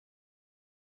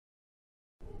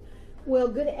Well,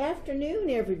 good afternoon,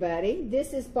 everybody.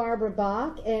 This is Barbara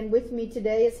Bach, and with me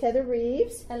today is Heather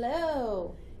Reeves.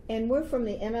 Hello. And we're from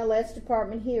the MLS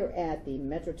department here at the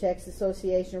MetroTex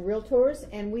Association of Realtors,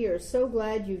 and we are so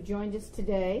glad you've joined us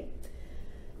today.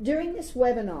 During this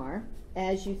webinar,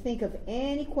 as you think of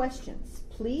any questions,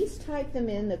 please type them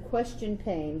in the question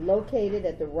pane located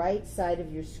at the right side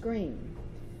of your screen.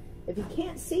 If you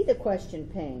can't see the question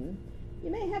pane,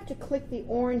 you may have to click the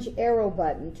orange arrow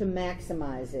button to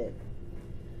maximize it.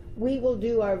 We will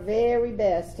do our very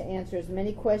best to answer as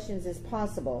many questions as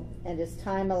possible and as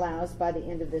time allows by the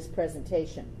end of this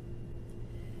presentation.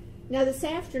 Now this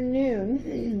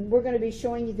afternoon, we're going to be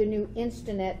showing you the new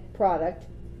Instanet product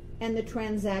and the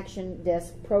Transaction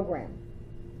Desk program.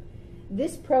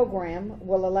 This program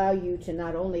will allow you to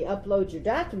not only upload your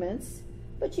documents,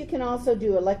 but you can also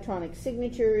do electronic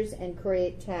signatures and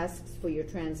create tasks for your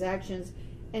transactions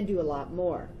and do a lot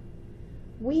more.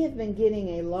 We have been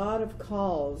getting a lot of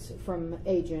calls from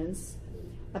agents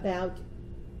about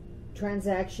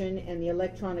transaction and the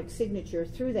electronic signature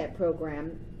through that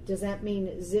program. Does that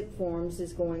mean zip forms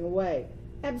is going away?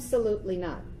 Absolutely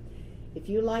not. If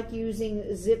you like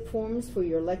using zip forms for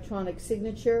your electronic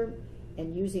signature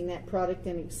and using that product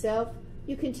in itself,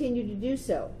 you continue to do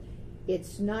so.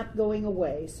 It's not going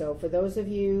away. So for those of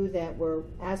you that were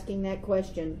asking that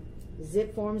question,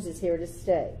 zip forms is here to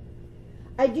stay.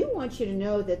 I do want you to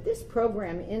know that this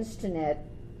program, Instanet,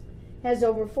 has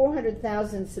over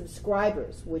 400,000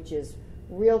 subscribers, which is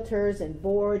realtors and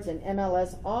boards and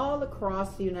MLS all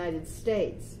across the United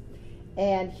States.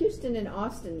 And Houston and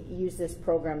Austin use this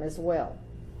program as well.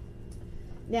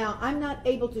 Now, I'm not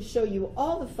able to show you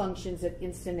all the functions that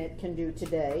Instanet can do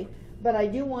today, but I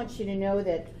do want you to know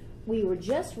that we were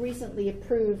just recently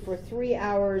approved for 3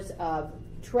 hours of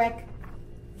TREC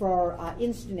for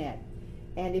Instanet.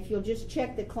 And if you'll just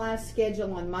check the class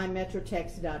schedule on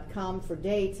mymetrotex.com for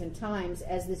dates and times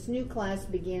as this new class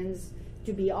begins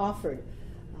to be offered.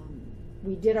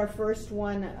 We did our first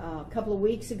one a couple of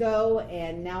weeks ago,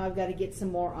 and now I've got to get some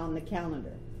more on the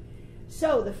calendar.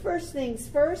 So the first things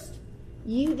first,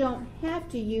 you don't have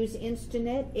to use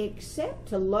Instanet except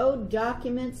to load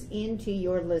documents into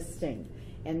your listing.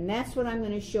 And that's what I'm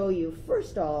going to show you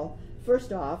first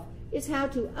off is how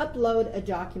to upload a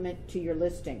document to your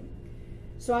listing.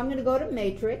 So I'm going to go to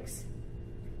Matrix,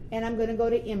 and I'm going to go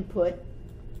to Input,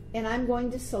 and I'm going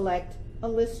to select a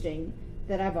listing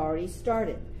that I've already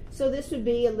started. So this would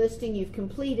be a listing you've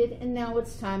completed, and now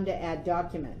it's time to add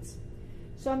documents.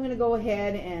 So I'm going to go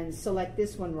ahead and select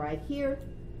this one right here.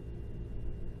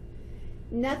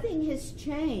 Nothing has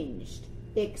changed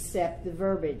except the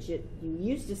verbiage. You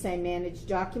used to say Manage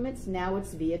Documents, now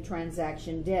it's via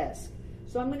Transaction Desk.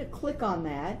 So I'm going to click on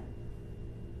that.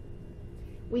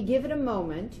 We give it a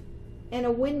moment, and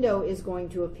a window is going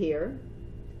to appear.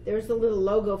 There's the little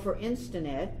logo for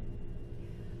Instanet.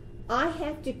 I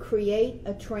have to create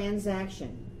a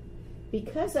transaction.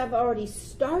 Because I've already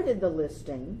started the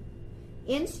listing,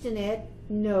 Instanet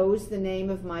knows the name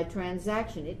of my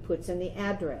transaction. It puts in the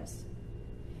address.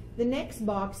 The next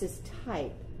box is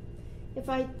Type. If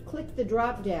I click the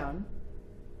drop down,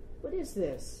 what is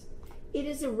this? It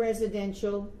is a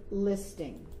residential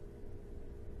listing.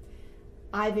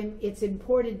 It's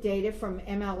imported data from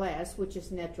MLS, which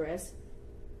is Netrest.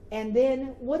 And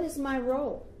then, what is my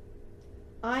role?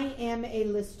 I am a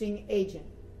listing agent.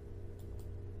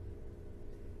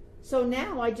 So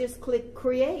now I just click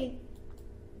Create,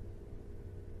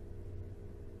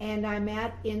 and I'm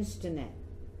at Instanet.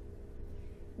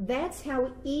 That's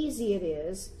how easy it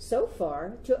is so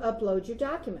far to upload your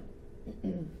document.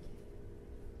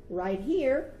 Right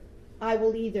here, I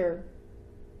will either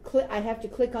I have to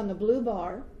click on the blue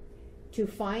bar to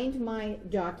find my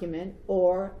document,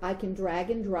 or I can drag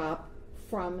and drop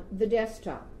from the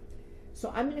desktop.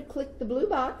 So I'm going to click the blue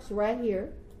box right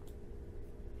here,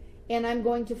 and I'm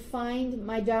going to find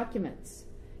my documents.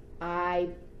 I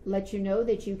let you know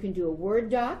that you can do a Word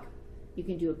doc, you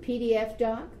can do a PDF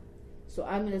doc. So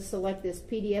I'm going to select this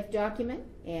PDF document,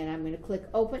 and I'm going to click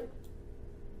Open.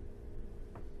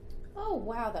 Oh,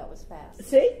 wow, that was fast.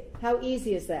 See? How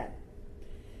easy is that?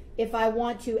 If I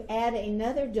want to add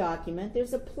another document,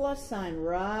 there's a plus sign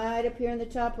right up here in the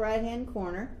top right-hand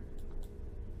corner.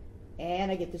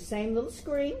 And I get the same little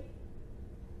screen.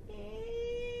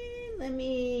 And let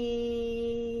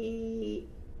me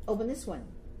open this one.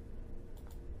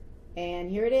 And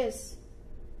here it is.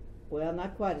 Well,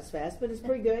 not quite as fast, but it's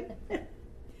pretty good.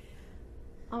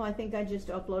 Oh, I think I just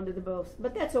uploaded the both,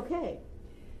 but that's okay.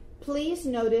 Please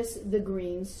notice the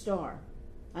green star.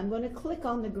 I'm going to click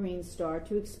on the green star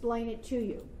to explain it to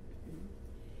you.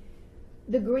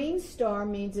 The green star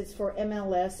means it's for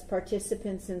MLS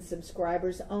participants and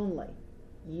subscribers only.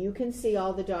 You can see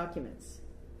all the documents.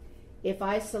 If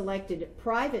I selected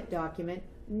private document,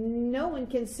 no one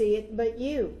can see it but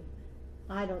you.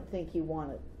 I don't think you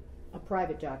want a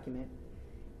private document.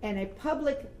 And a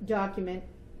public document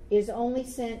is only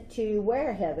sent to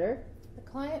where, Heather? The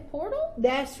client portal?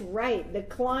 That's right, the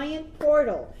client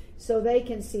portal, so they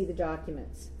can see the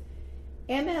documents.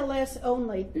 MLS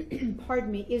only,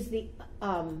 pardon me, is the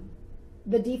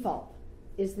default.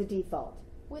 Is the default.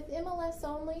 With MLS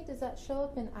only, does that show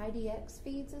up in IDX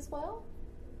feeds as well?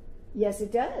 Yes,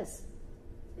 it does.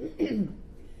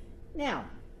 Now,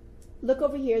 look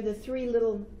over here, the three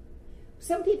little,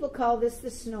 some people call this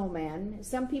the snowman,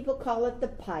 some people call it the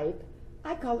pipe.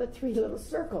 I call it three little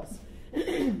circles.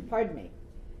 Pardon me.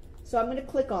 So I'm going to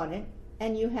click on it,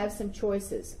 and you have some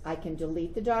choices. I can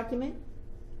delete the document,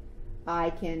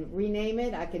 I can rename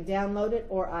it, I can download it,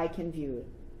 or I can view it.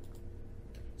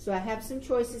 So I have some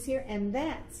choices here, and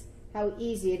that's how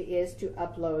easy it is to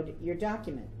upload your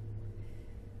document.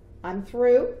 I'm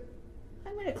through.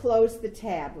 I'm going to close the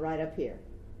tab right up here.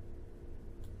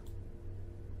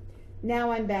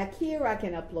 Now I'm back here. I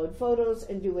can upload photos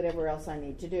and do whatever else I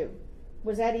need to do.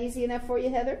 Was that easy enough for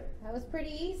you, Heather? That was pretty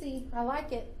easy. I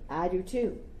like it. I do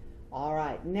too. All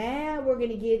right, now we're going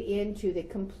to get into the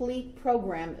complete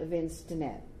program of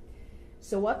Instanet.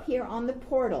 So up here on the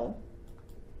portal,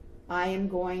 I am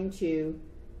going to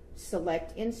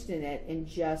select Instanet in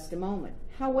just a moment.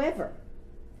 However,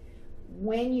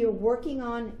 when you're working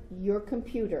on your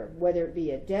computer, whether it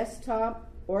be a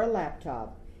desktop or a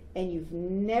laptop, and you've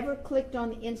never clicked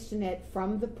on Instanet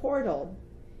from the portal,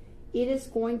 it is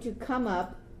going to come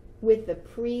up with the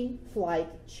pre-flight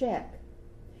check.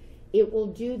 It will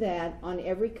do that on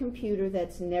every computer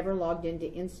that's never logged into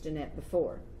Instanet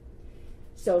before.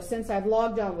 So since I've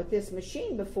logged on with this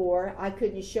machine before, I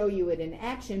couldn't show you it in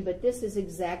action, but this is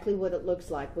exactly what it looks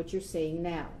like, what you're seeing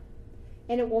now.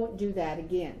 And it won't do that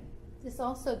again. This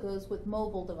also goes with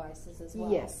mobile devices as well.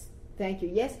 Yes, thank you.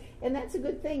 Yes, and that's a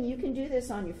good thing. You can do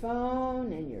this on your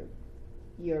phone and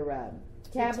your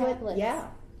tablet. tablets. Yeah.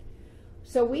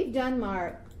 So we've done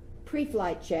my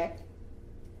pre-flight check.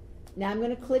 Now I'm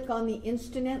going to click on the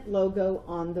Instanet logo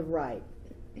on the right.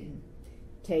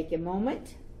 Take a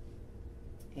moment,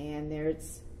 and there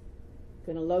it's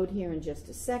going to load here in just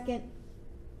a second.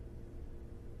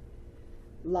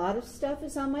 A lot of stuff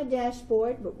is on my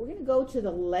dashboard, but we're going to go to the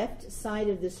left side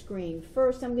of the screen.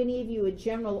 First, I'm going to give you a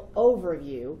general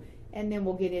overview, and then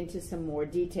we'll get into some more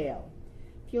detail.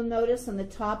 If you'll notice on the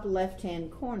top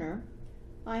left-hand corner,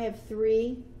 I have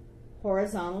three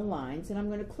horizontal lines, and I'm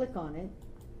going to click on it,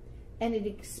 and it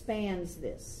expands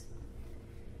this.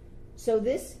 So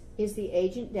this is the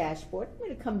agent dashboard. I'm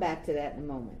going to come back to that in a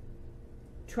moment.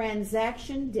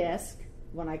 Transaction desk,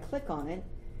 when I click on it,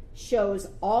 shows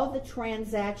all the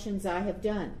transactions I have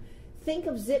done. Think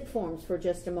of zip forms for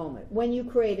just a moment. When you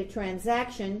create a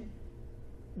transaction,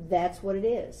 that's what it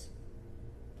is.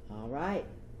 All right.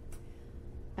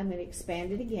 I'm going to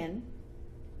expand it again.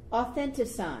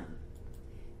 Authentsign.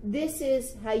 This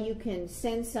is how you can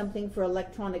send something for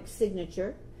electronic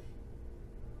signature.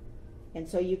 And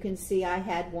so you can see I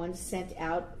had one sent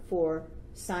out for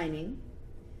signing.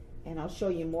 And I'll show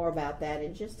you more about that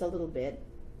in just a little bit.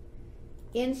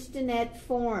 Instanet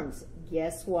forms.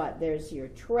 Guess what? There's your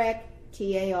TREC,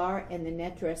 TAR, and the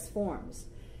NetRes forms.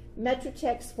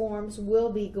 MetroTex forms will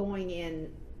be going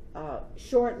in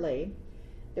shortly.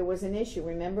 There was an issue,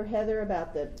 remember, Heather,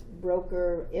 about the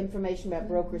broker, information about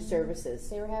broker services.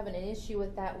 They were having an issue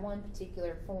with that one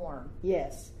particular form.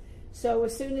 Yes. So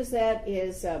as soon as that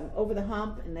is over the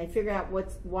hump and they figure out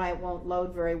why it won't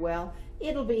load very well,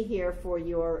 it'll be here for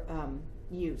your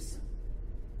use.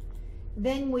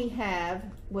 Then we have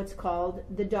what's called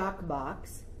the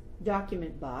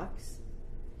document box,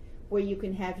 where you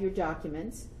can have your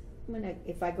documents.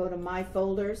 If I go to my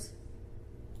folders,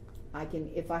 I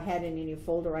can, if I had it in any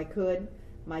folder, I could.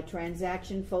 My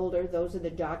transaction folder, those are the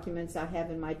documents I have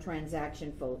in my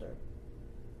transaction folder.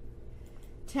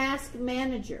 Task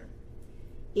manager.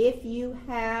 If you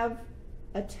have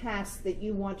a task that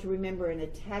you want to remember and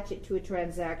attach it to a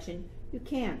transaction, you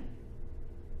can.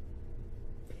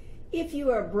 If you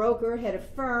are a broker, head of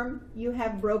firm, you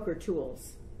have broker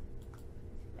tools.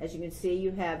 As you can see,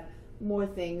 you have more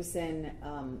things than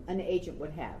an agent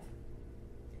would have.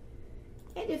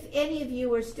 And if any of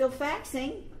you are still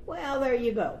faxing, well, there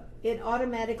you go. It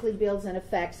automatically builds in a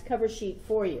fax cover sheet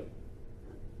for you.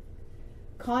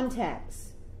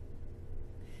 Contacts.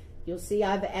 You'll see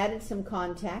I've added some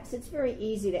contacts. It's very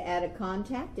easy to add a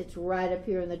contact. It's right up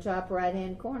here in the top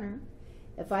right-hand corner.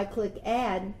 If I click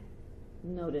Add,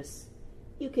 notice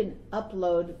you can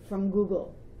upload from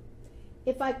Google.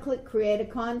 If I click Create a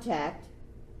Contact,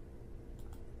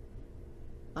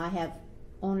 I have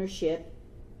ownership,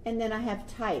 and then I have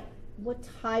type. What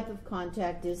type of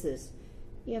contact is this?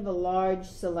 You have a large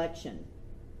selection.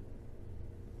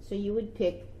 So you would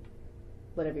pick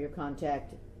whatever your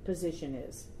contact position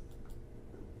is.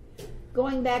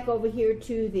 Going back over here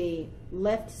to the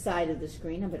left side of the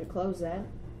screen, I'm going to close that.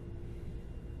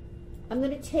 I'm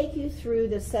going to take you through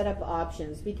the setup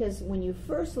options, because when you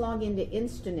first log into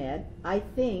Instanet, I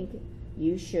think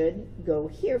you should go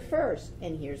here first,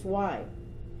 and here's why.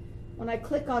 When I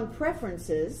click on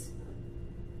Preferences,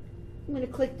 I'm going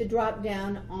to click the drop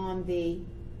down on the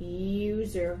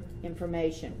user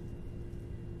information.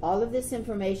 All of this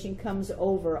information comes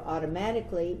over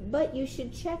automatically, but you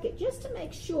should check it just to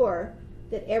make sure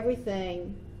that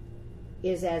everything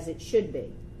is as it should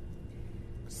be.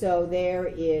 So there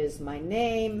is my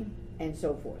name and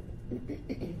so forth.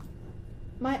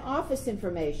 My office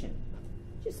information.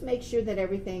 Just make sure that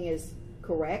everything is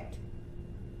correct.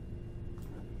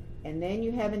 And then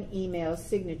you have an email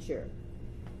signature.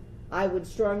 I would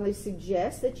strongly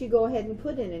suggest that you go ahead and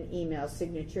put in an email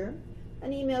signature.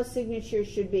 An email signature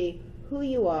should be who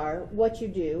you are, what you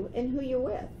do, and who you're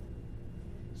with.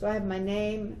 So I have my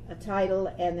name, a title,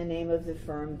 and the name of the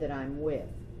firm that I'm with.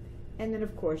 And then,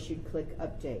 of course, you'd click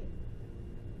Update.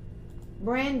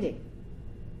 Branding.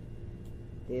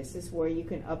 This is where you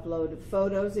can upload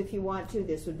photos if you want to.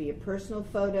 This would be a personal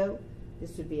photo.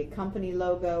 This would be a company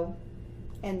logo.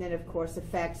 And then, of course, a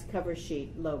fax cover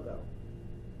sheet logo.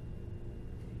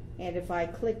 And if I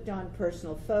clicked on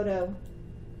personal photo,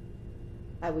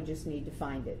 I would just need to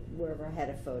find it wherever I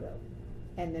had a photo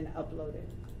and then upload it.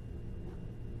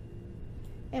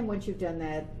 And once you've done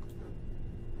that,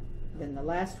 then the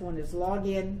last one is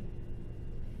login.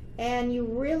 And you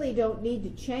really don't need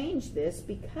to change this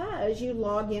because you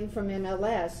log in from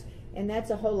MLS, and that's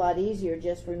a whole lot easier,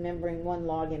 just remembering one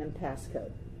login and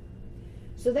passcode.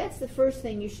 So that's the first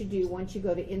thing you should do once you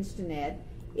go to Instanet,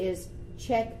 is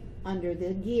check under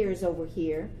the gears over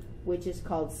here, which is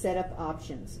called Setup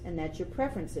Options, and that's your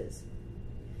preferences.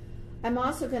 I'm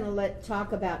also going to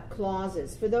talk about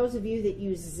clauses. For those of you that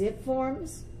use zip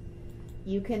forms,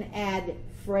 you can add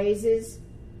phrases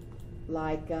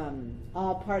like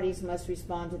all parties must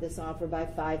respond to this offer by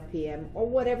 5 p.m. or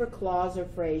whatever clause or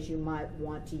phrase you might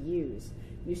want to use.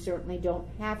 You certainly don't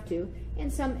have to,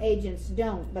 and some agents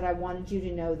don't, but I wanted you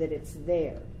to know that it's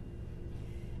there.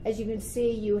 As you can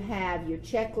see, you have your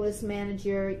checklist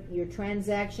manager, your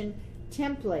transaction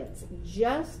templates.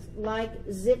 Just like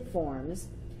zip forms,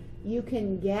 you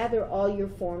can gather all your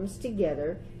forms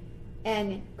together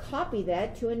and copy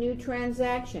that to a new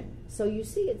transaction. So you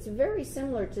see, it's very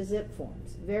similar to zip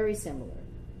forms, very similar.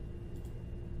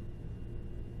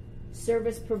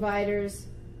 Service providers,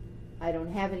 I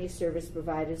don't have any service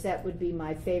providers. That would be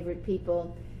my favorite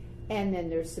people. And then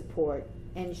there's support.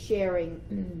 And sharing,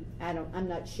 I'm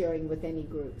not sharing with any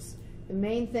groups. The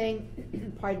main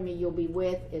thing, pardon me, you'll be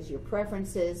with is your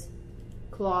preferences,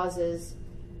 clauses,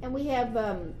 and we have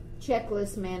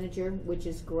checklist manager, which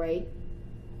is great.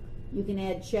 You can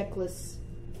add checklists,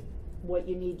 what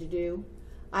you need to do.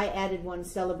 I added one,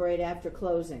 celebrate after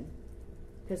closing,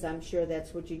 because I'm sure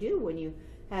that's what you do. When you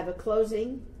have a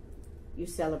closing, you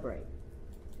celebrate.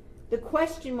 The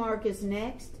question mark is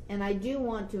next, and I do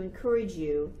want to encourage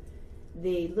you,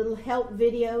 the little help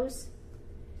videos,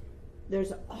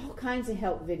 there's all kinds of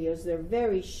help videos. They're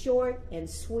very short and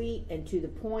sweet and to the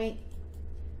point.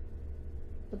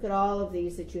 Look at all of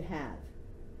these that you have.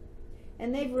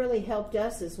 And they've really helped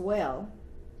us as well.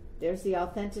 There's the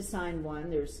Authentsign one.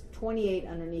 There's 28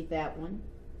 underneath that one.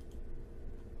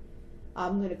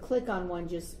 I'm going to click on one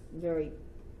just very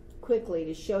quickly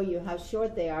to show you how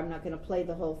short they are. I'm not going to play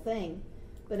the whole thing.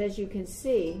 But as you can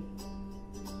see,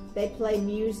 they play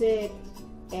music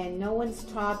and no one's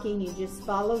talking. You just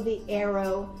follow the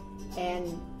arrow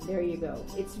and there you go.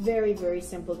 It's very, very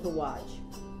simple to watch.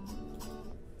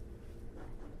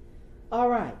 All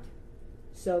right.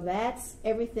 So that's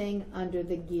everything under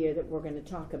the gear that we're going to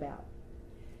talk about.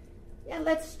 And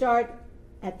let's start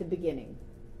at the beginning.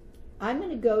 I'm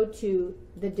going to go to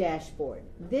the dashboard.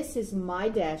 This is my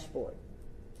dashboard.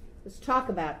 Let's talk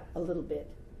about it a little bit.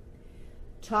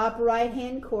 Top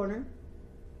right-hand corner,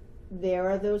 there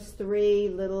are those three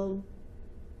little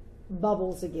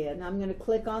bubbles again. I'm going to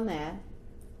click on that.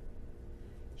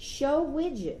 Show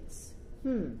widgets.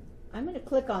 I'm going to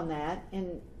click on that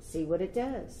and see what it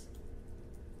does.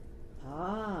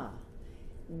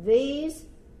 These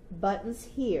buttons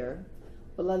here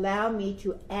will allow me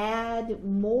to add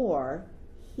more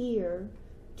here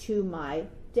to my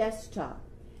desktop.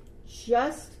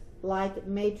 Just like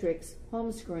Matrix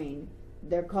home screen.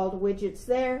 They're called widgets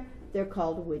there. They're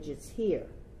called widgets here.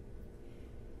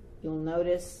 You'll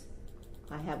notice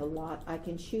I have a lot I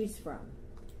can choose from.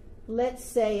 Let's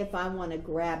say if I want to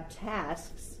grab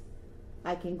tasks,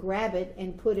 I can grab it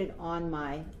and put it on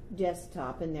my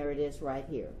desktop, and there it is right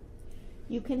here.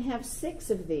 You can have 6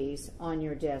 of these on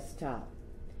your desktop.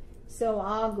 So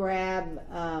I'll grab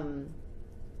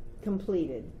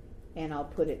completed, and I'll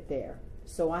put it there.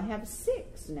 So I have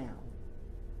 6 now.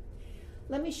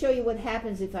 Let me show you what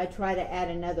happens if I try to add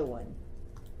another one.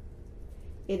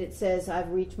 It says I've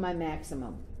reached my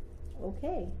maximum.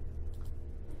 Okay.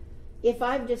 If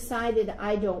I've decided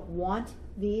I don't want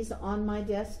these on my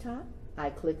desktop, I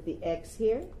click the X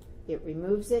here, it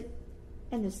removes it,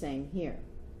 and the same here.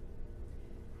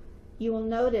 You will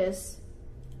notice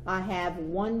I have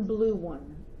one blue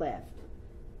one left,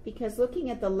 because looking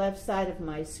at the left side of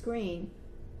my screen,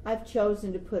 I've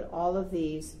chosen to put all of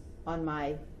these on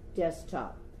my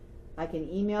desktop. I can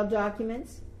email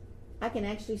documents, I can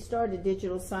actually start a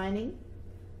digital signing,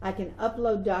 I can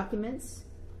upload documents,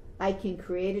 I can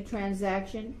create a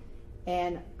transaction,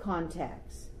 and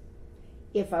contacts.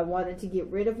 If I wanted to get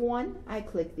rid of one, I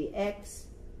click the X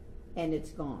and it's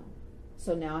gone.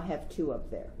 So now I have 2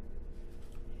 up there.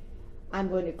 I'm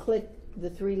going to click the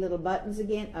 3 little buttons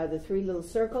again, or the 3 little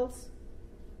circles,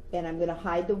 and I'm going to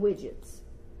hide the widgets.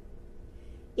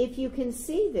 If you can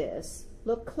see this,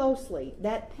 look closely,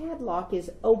 that padlock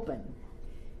is open.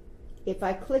 If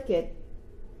I click it,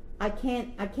 I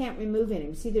can't remove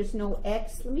any. See, there's no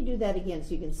X. Let me do that again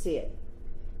so you can see it.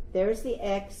 There's the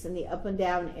X and the up and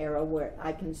down arrow where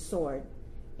I can sort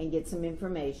and get some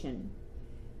information.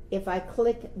 If I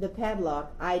click the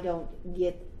padlock, I don't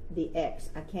get the X.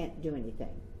 I can't do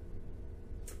anything.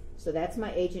 So that's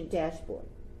my agent dashboard.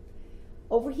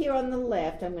 Over here on the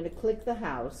left, I'm going to click the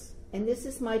house, and this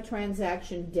is my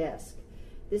transaction desk.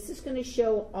 This is going to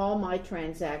show all my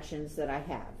transactions that I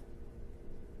have.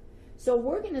 So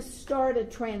we're going to start a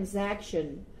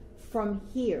transaction from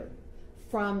here,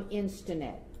 from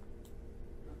Instanet.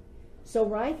 So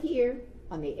right here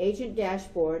on the agent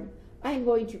dashboard, I am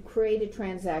going to create a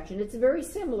transaction. It's very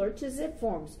similar to zip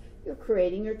forms. You're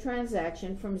creating your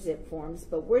transaction from zip forms,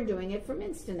 but we're doing it from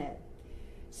Instanet.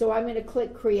 So I'm going to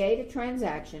click create a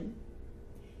transaction.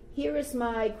 Here is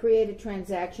my create a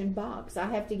transaction box. I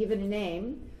have to give it a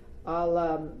name.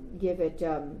 I'll give it,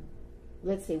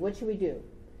 let's see, what should we do?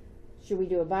 Should we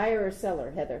do a buyer or a seller,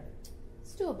 Heather?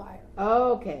 Let's do a buyer.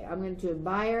 Okay, I'm going to do a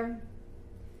buyer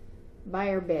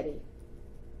Betty.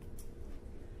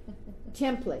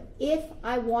 Template. If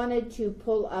I wanted to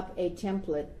pull up a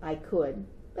template, I could,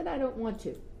 but I don't want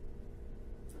to.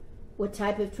 What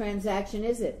type of transaction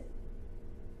is it?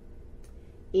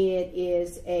 It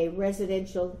is a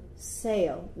residential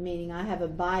sale, meaning I have a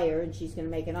buyer and she's going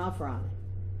to make an offer on it.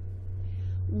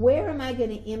 Where am I going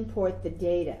to import the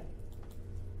data?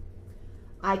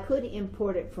 I could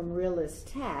import it from Realist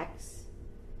Tax.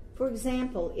 For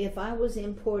example, if I was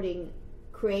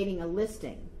creating a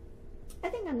listing, I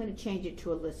think I'm going to change it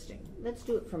to a listing. Let's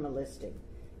do it from a listing.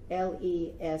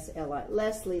 L-E-S-L-I,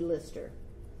 Leslie Lister.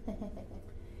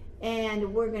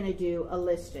 And we're going to do a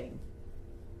listing.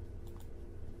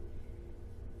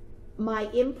 My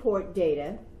import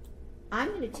data, I'm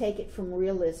going to take it from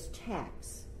Realist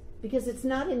Tax because it's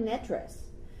not in NetRes.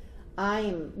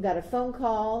 Got a phone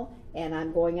call and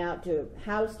I'm going out to a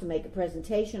house to make a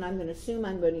presentation. I'm going to assume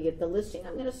I'm going to get the listing.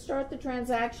 I'm going to start the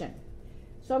transaction.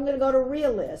 So I'm going to go to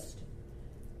Realist.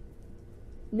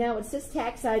 Now it says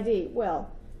tax ID.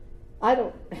 Well, I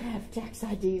don't have tax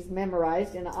IDs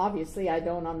memorized, and obviously I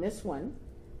don't on this one.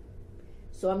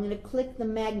 So I'm going to click the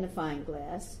magnifying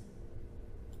glass,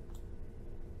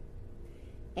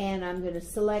 and I'm going to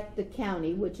select the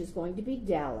county, which is going to be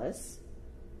Dallas,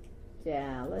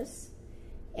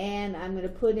 and I'm going to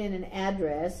put in an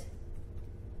address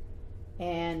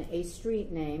and a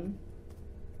street name.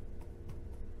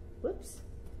 Whoops.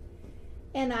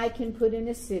 And I can put in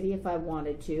a city if I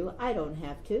wanted to. I don't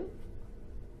have to.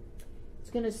 It's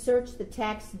going to search the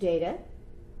tax data.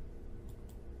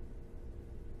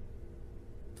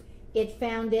 It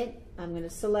found it. I'm going to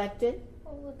select it.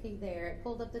 Oh, looky there. It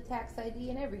pulled up the tax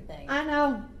ID and everything. I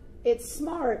know. It's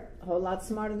smart. A whole lot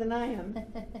smarter than I am.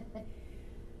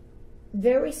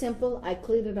 Very simple. I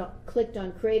clicked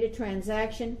on create a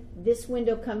transaction. This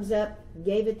window comes up,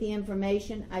 gave it the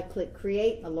information. I click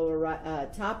create in the lower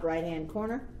top right hand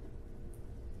corner.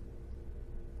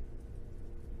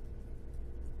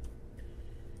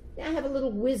 Now I have a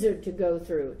little wizard to go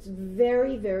through. It's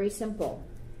very, very simple.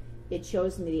 It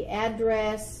shows me the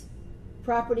address,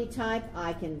 property type.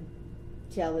 I can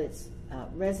tell it's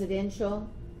residential.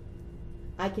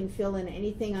 I can fill in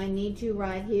anything I need to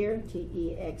right here,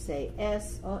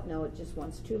 T-E-X-A-S. Oh, no, it just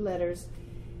wants 2 letters.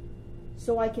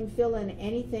 So I can fill in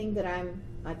anything that I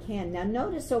can. Now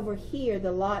notice over here,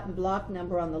 the lot and block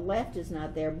number on the left is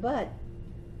not there, but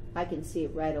I can see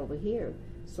it right over here.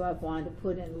 So I've wanted to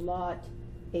put in lot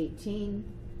 18,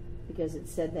 because it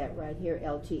said that right here,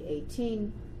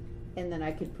 LT18, and then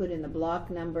I could put in the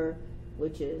block number,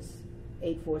 which is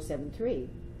 8473,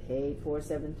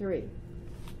 8473.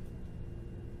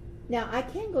 Now I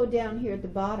can go down here at the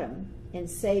bottom and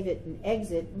save it and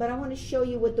exit, but I want to show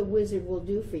you what the wizard will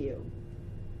do for you.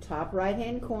 Top right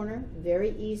hand corner, very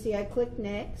easy. I click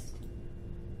next.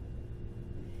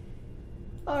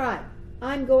 Alright,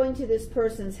 I'm going to this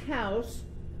person's house.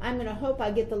 I'm going to hope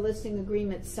I get the listing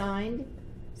agreement signed.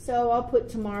 So I'll put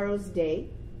tomorrow's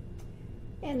date,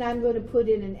 and I'm going to put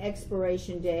in an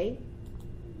expiration date,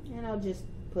 and I'll just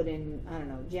put in, I don't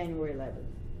know, January 11th.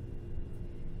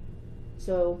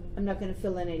 So I'm not going to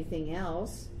fill in anything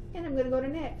else, and I'm going to go to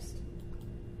next.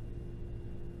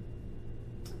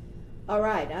 All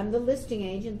right, I'm the listing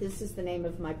agent. This is the name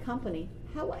of my company.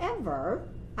 However,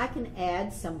 I can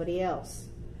add somebody else.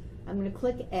 I'm going to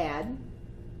click add,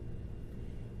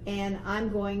 and I'm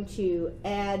going to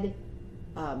add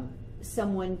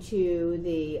someone to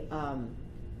the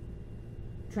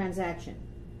transaction.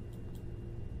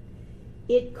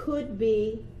 It could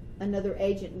be another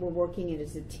agent we're working it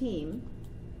as a team,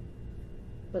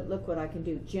 but look what I can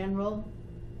do. General,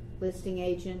 listing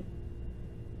agent,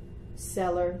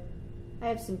 seller. I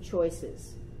have some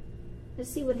choices. Let's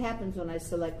see what happens when I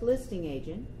select listing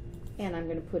agent, and I'm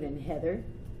going to put in Heather,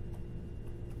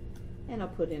 and I'll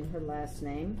put in her last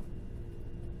name,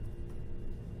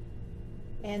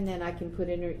 and then I can put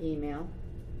in her email.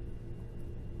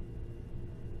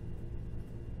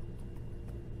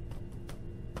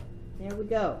 There we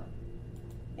go.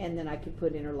 And then I can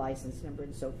put in her license number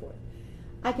and so forth.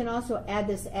 I can also add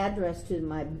this address to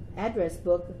my address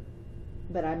book,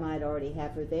 but I might already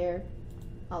have her there.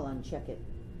 I'll uncheck it.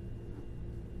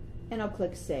 And I'll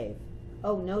click save.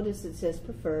 Oh, notice it says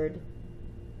preferred.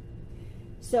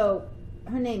 So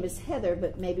her name is Heather,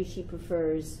 but maybe she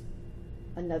prefers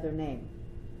another name.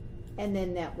 And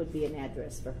then that would be an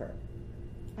address for her.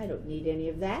 I don't need any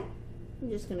of that. I'm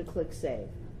just going to click save.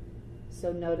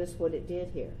 So notice what it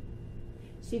did here.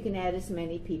 So you can add as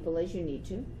many people as you need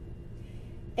to.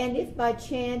 And if by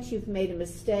chance you've made a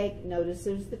mistake, notice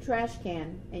there's the trash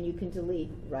can, and you can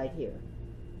delete right here.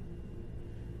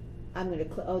 I'm going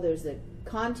to, oh, there's a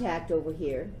contact over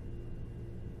here.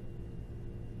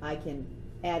 I can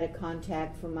add a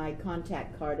contact for my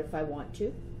contact card if I want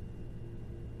to.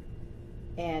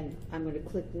 And I'm going to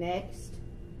click next.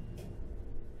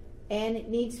 And it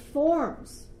needs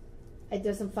forms. It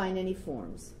doesn't find any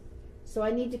forms. So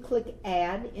I need to click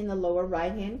add in the lower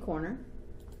right hand corner.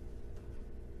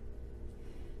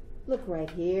 Look right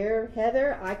here,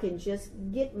 Heather, I can just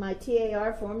get my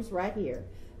TAR forms right here.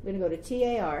 I'm going to go to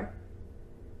TAR.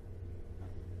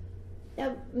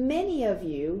 Now, many of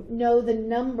you know the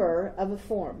number of a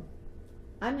form.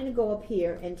 I'm going to go up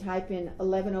here and type in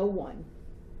 1101,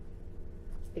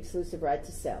 exclusive right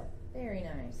to sell. Very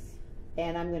nice.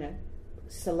 And I'm going to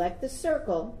select the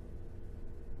circle,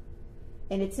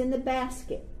 and it's in the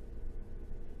basket.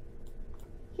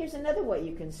 Here's another way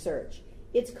you can search.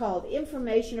 It's called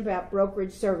information about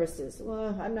brokerage services.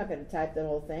 Well, I'm not going to type the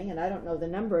whole thing, and I don't know the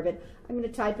number of it. I'm going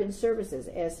to type in services,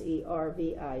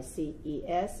 S-E-R-V-I-C-E-S.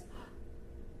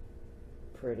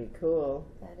 Pretty cool.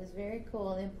 That is very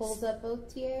cool. And it pulls up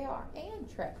both TAR and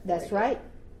TREC. That's right.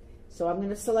 So I'm going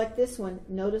to select this one.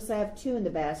 Notice I have 2 in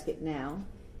the basket now,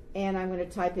 and I'm going to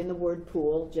type in the word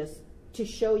pool just to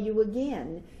show you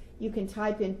again. You can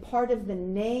type in part of the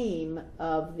name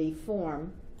of the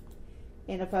form,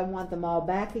 and if I want them all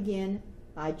back again,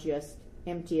 I just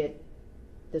empty it,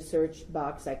 the search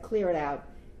box, I clear it out,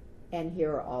 and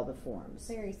here are all the forms.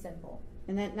 Very simple.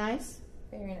 Isn't that nice?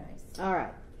 Very nice. All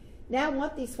right. Now I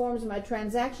want these forms in my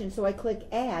transaction, so I click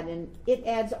add, and it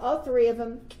adds all 3 of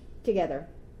them together.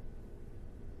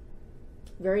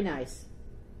 Very nice.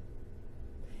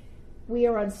 We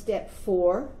are on step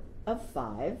 4 of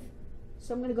 5,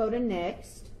 so I'm going to go to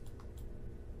next.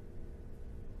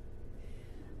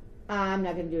 I'm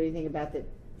not going to do anything about the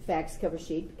fax cover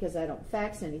sheet because I don't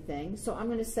fax anything. So I'm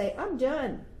going to say, I'm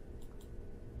done.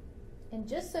 And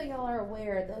just so y'all are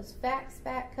aware, those fax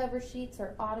back cover sheets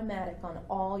are automatic on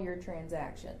all your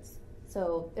transactions.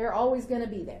 So they're always going to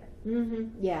be there.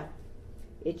 Yeah.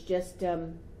 It's just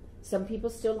some people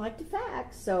still like to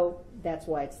fax, so that's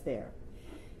why it's there.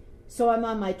 So I'm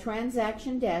on my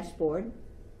transaction dashboard.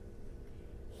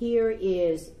 Here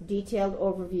is detailed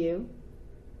overview.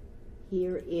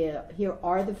 here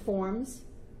are the forms.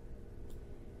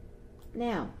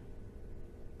 Now,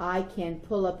 I can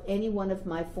pull up any one of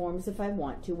my forms if I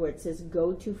want to, where it says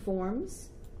Go to Forms.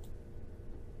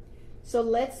 So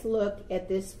let's look at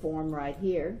this form right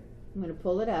here. I'm going to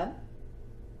pull it up.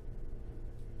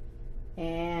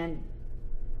 And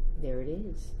there it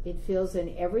is. It fills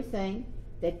in everything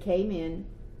that came in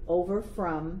over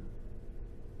from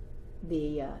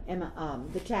the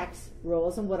tax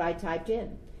rolls and what I typed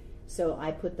in. So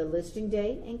I put the listing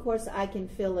date, and of course I can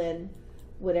fill in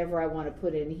whatever I want to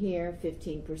put in here,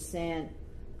 15%.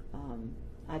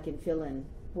 I can fill in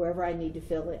wherever I need to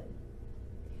fill in.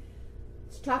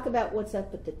 Let's talk about what's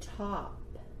up at the top.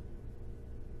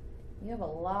 You have a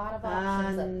lot of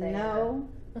options up there. No.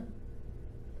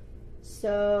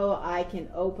 So I can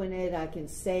open it, I can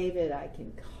save it, I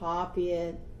can copy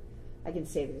it, I can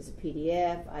save it as a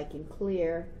PDF, I can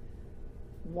clear,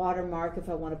 watermark if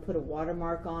I want to put a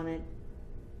watermark on it.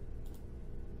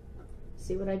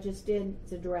 See what I just did?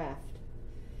 It's a draft.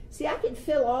 See, I could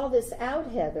fill all this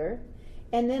out, Heather,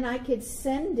 and then I could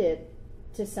send it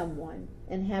to someone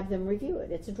and have them review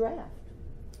it. It's a draft.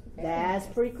 Okay. That's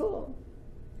pretty cool.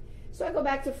 So I go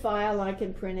back to File, I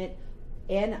can print it,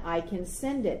 and I can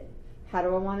send it. How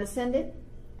do I want to send it?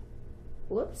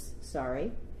 Whoops,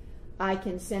 sorry. I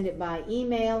can send it by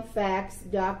email, fax,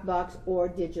 DocBox, or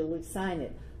digitally sign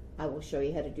it. I will show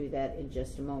you how to do that in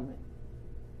just a moment.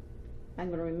 I'm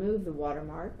going to remove the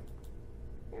watermark.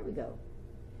 There we go.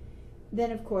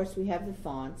 Then, of course, we have the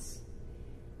fonts.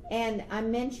 And I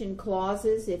mentioned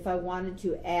clauses. If I wanted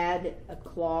to add a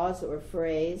clause or a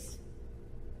phrase,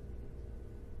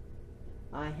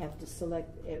 I have to select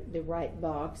the right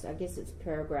box. I guess it's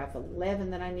paragraph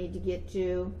 11 that I need to get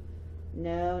to.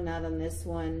 No, not on this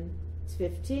one. It's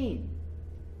 15.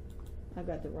 I've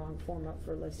got the wrong form up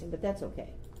for listing, but that's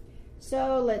okay.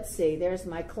 So let's see. There's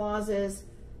my clauses.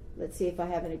 Let's see if I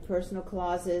have any personal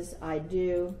clauses. I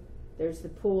do. There's the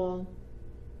pool.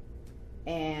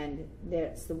 And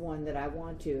that's the one that I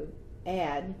want to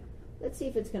add. Let's see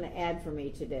if it's going to add for me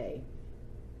today.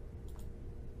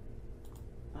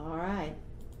 All right.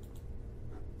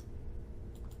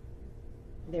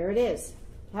 There it is.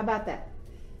 How about that?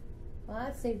 Well,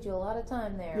 that saved you a lot of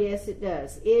time there. Yes, it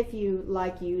does, if you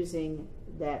like using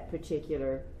that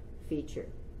particular feature.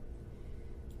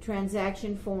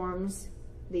 Transaction forms.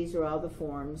 These are all the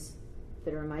forms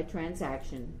that are in my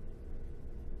transaction.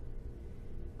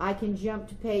 I can jump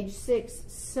to page 6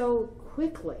 so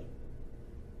quickly.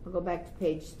 I'll go back to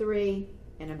page 3,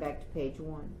 and I'm back to page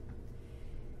 1.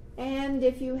 And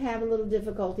if you have a little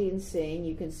difficulty in seeing,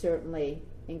 you can certainly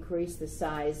increase the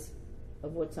size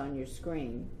of what's on your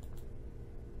screen.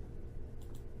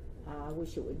 I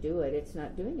wish it would do it. It's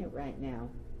not doing it right now.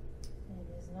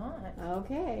 It is not.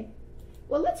 Okay.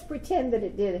 Well, let's pretend that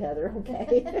it did, Heather,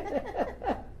 okay?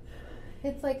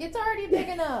 It's like, it's already big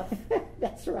enough.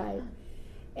 That's right.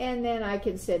 And then I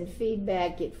can send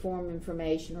feedback, get form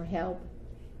information, or help.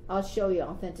 I'll show you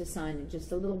Authentsign in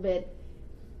just a little bit.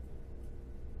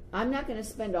 I'm not going to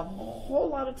spend a whole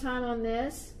lot of time on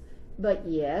this, but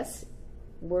yes,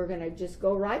 we're going to just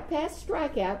go right past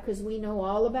strikeout because we know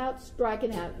all about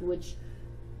striking out, which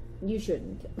you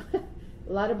shouldn't.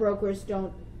 A lot of brokers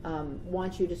don't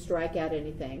want you to strike out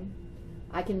anything.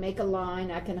 I can make a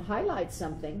line, I can highlight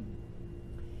something,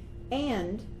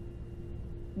 and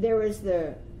there is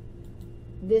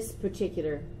this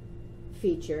particular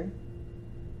feature.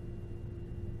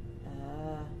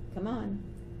 Come on.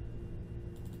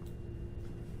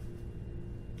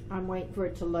 I'm waiting for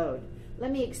it to load.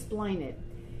 Let me explain it.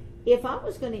 If I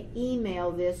was going to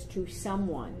email this to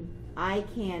someone, I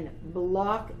can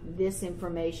block this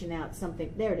information out.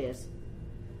 Something, there it is.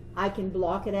 I can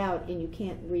block it out and you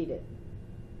can't read it.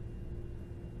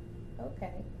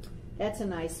 Okay. That's a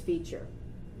nice feature.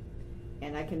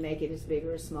 And I can make it as big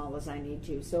or as small as I need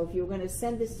to. So if you were going to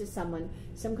send this to someone,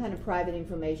 some kind of private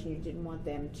information you didn't want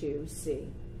them to see,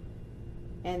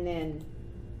 and then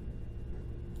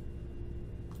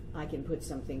I can put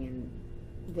something in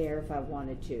there if I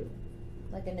wanted to.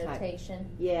 Like a notation?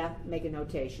 Yeah, make a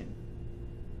notation.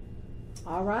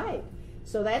 All right.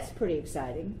 So that's pretty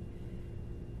exciting.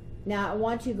 Now I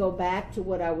want to go back to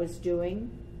what I was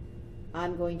doing.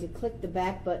 I'm going to click the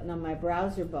back button on my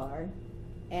browser bar,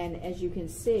 and as you can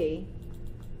see,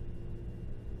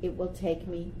 it will take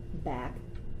me back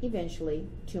eventually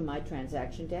to my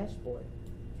transaction dashboard.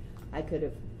 I could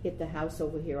have hit the house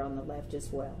over here on the left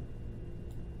as well.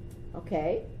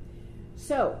 Okay,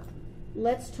 so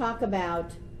let's talk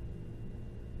about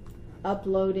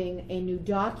uploading a new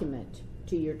document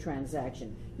to your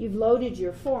transaction. You've loaded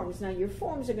your forms. Now your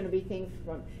forms are going to be things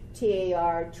from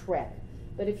TAR TREC.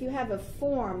 But if you have a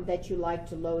form that you like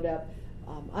to load up,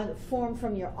 a form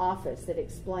from your office that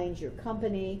explains your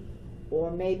company,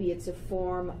 or maybe it's a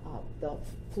form of the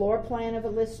floor plan of a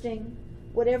listing,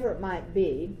 whatever it might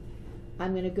be,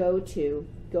 I'm going to go to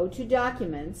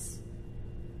Documents.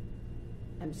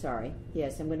 I'm sorry.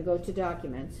 Yes, I'm going to go to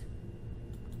Documents.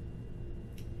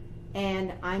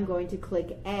 And I'm going to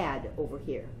click Add over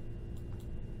here.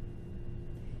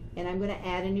 And I'm going to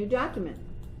add a new document.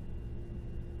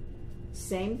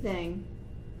 Same thing,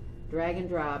 drag and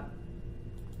drop,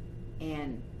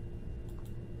 and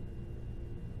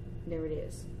there it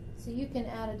is. So you can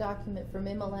add a document from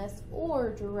MLS or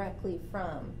directly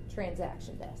from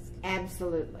Transaction Desk.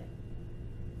 Absolutely.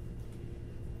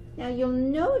 Now you'll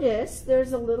notice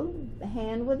there's a little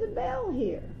hand with a bell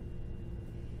here.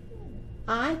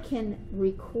 I can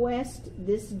request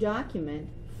this document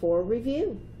for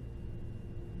review.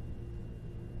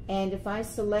 And if I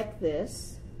select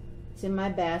this, it's in my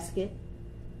basket.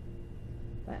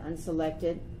 If I unselect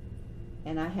it,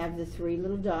 and I have the three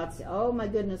little dots. Oh my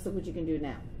goodness, look what you can do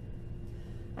now.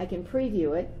 I can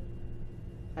preview it.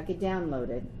 I could download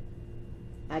it.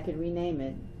 I could rename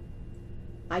it.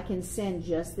 I can send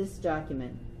just this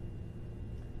document.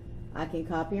 I can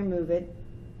copy or move it.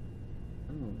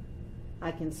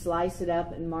 I can slice it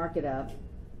up and mark it up.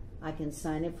 I can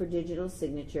sign it for digital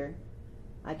signature.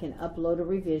 I can upload a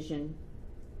revision.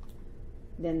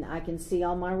 Then I can see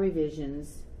all my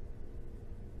revisions,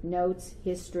 notes,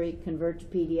 history, convert to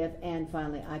PDF, and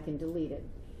finally I can delete it.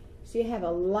 So you have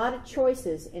a lot of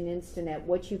choices in Instanet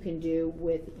what you can do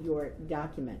with your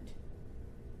document,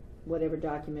 whatever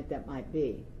document that might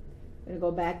be. I'm going to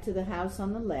go back to the house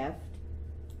on the left.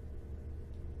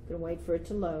 I'm going to wait for it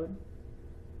to load.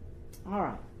 All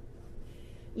right.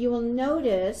 You will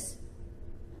notice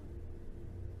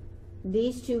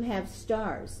these two have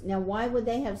stars. Now, why would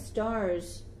they have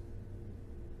stars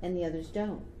and the others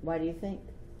don't? Why do you think?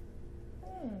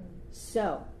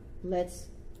 So, let's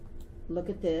look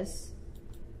at this.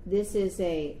 This is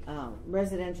a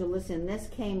residential listing. This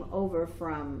came over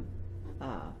from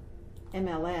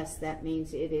MLS. That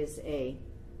means it is a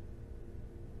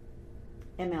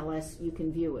MLS. You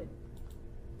can view it.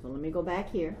 So let me go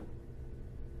back here.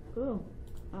 Ooh,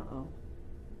 uh-oh.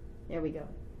 There we go.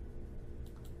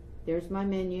 There's my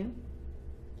menu.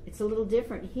 It's a little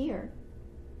different here.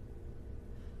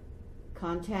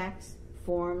 Contacts,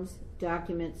 forms,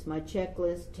 documents, my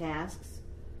checklist, tasks.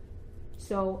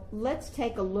 So let's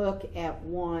take a look at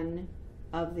one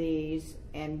of these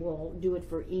and we'll do it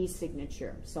for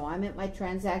e-signature. So I'm at my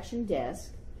transaction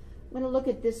desk. I'm going to look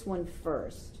at this one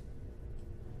first.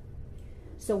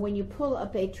 So when you pull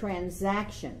up a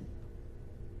transaction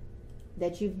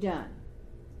that you've done,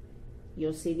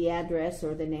 you'll see the address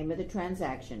or the name of the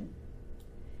transaction.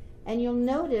 And you'll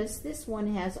notice this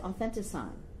one has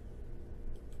Authentsign.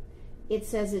 It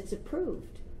says it's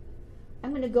approved.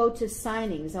 I'm going to go to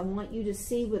signings. I want you to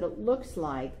see what it looks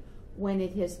like when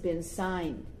it has been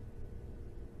signed.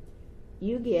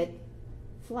 You get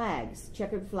flags,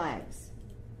 checkered flags.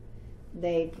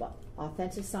 They've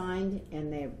Authentisigned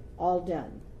and they're all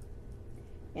done.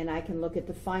 And I can look at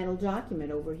the final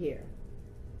document over here.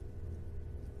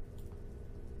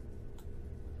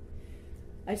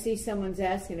 I see someone's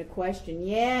asking a question.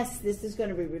 Yes, this is going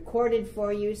to be recorded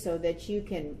for you so that you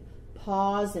can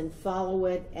pause and follow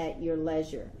it at your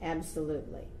leisure.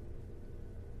 Absolutely.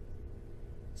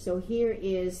 So here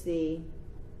is the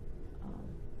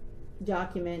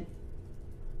document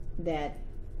that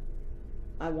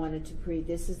I wanted to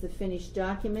this is the finished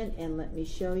document, and let me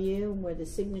show you where the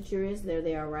signature is. There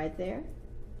they are right there.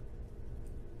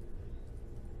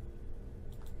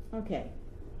 Okay.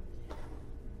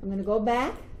 I'm going to go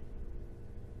back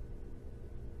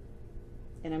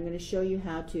and I'm going to show you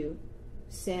how to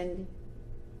send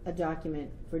a document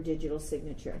for digital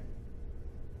signature.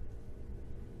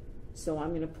 So I'm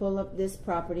going to pull up this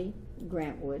property,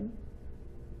 Grantwood,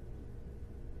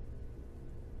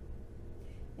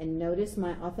 and notice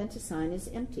my Authentsign is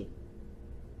empty.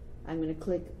 I'm going to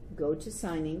click Go to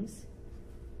Signings.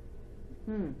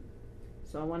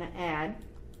 So I want to add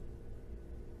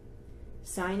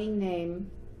signing name.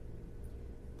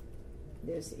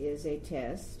 This is a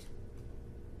test,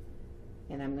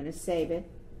 and I'm going to save it.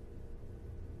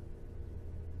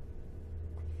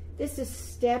 This is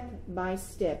step by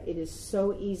step. It is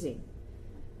so easy.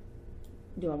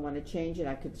 Do I want to change it?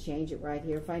 I could change it right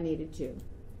here if I needed to.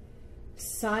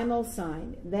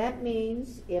 Simul-sign. That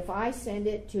means if I send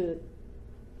it to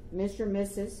Mr. and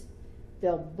Mrs.,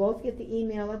 they'll both get the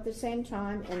email at the same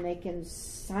time and they can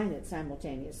sign it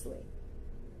simultaneously.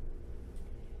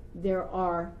 There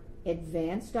are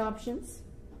advanced options.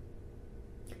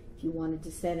 If you wanted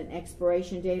to set an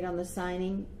expiration date on the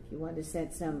signing, if you wanted to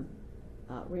set some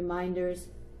reminders,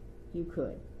 you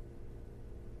could.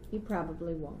 You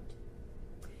probably won't.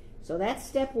 So that's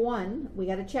step 1. We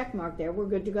got a check mark there. We're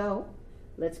good to go.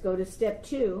 Let's go to step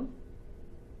 2.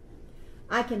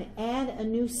 I can add a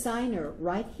new signer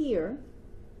right here.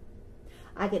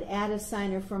 I could add a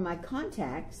signer from my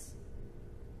contacts.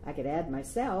 I could add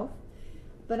myself.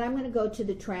 But I'm going to go to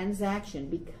the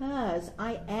transaction because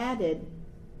I added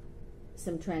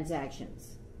some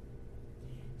transactions.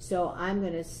 So I'm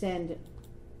going to send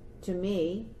to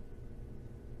me,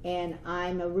 and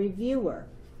I'm a reviewer.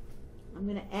 I'm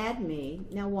going to add me.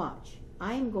 Now watch.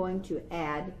 I am going to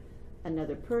add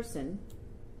another person.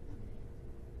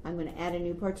 I'm going to add a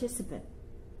new participant.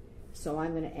 So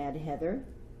I'm going to add Heather.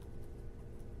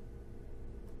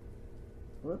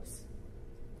 Whoops.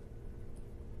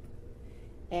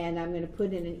 And I'm going to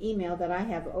put in an email that I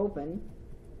have open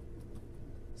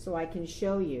so I can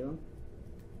show you.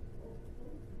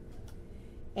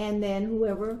 And then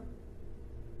whoever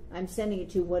I'm sending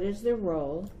it to, what is their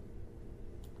role?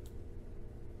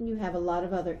 You have a lot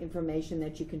of other information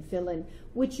that you can fill in,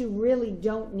 which you really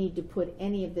don't need to put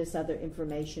any of this other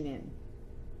information in.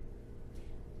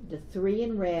 The 3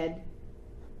 in red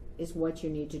is what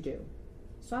you need to do.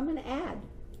 So I'm going to add.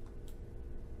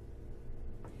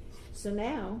 So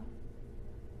now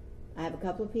I have a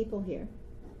couple of people here.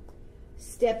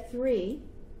 Step 3,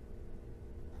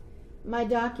 my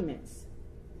documents.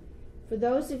 For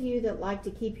those of you that like to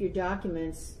keep your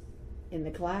documents in the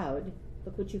cloud,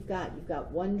 look what you've got. You've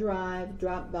got OneDrive,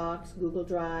 Dropbox, Google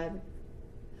Drive.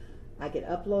 I could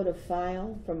upload a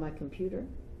file from my computer,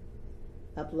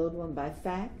 upload one by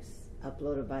fax,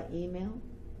 upload it by email,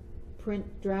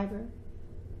 print driver,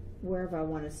 wherever I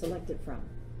want to select it from.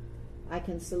 I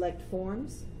can select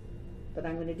forms, but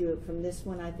I'm going to do it from this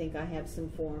one. I think I have some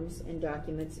forms and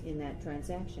documents in that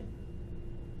transaction.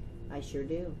 I sure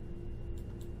do.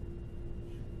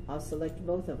 I'll select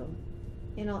both of them,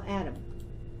 and I'll add them.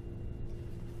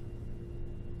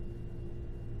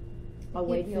 I'll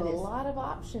wait for this. Give you a lot of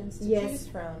options to choose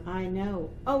from. I know.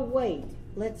 Oh, wait.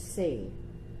 Let's see.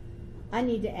 I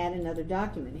need to add another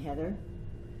document, Heather.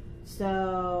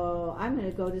 So I'm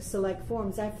going to go to select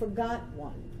forms. I forgot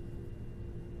one.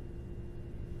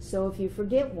 So if you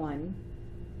forget one,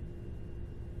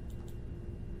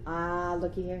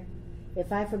 looky here.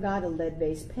 If I forgot a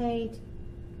lead-based paint,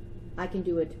 I can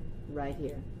do it right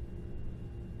here.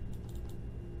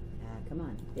 Come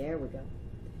on. There we go.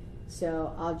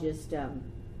 So I'll just,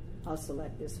 I'll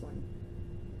select this one.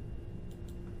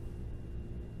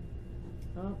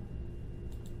 Oh.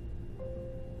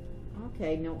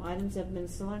 Okay, no items have been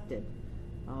selected.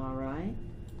 All right.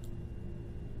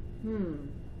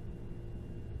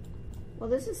 Well,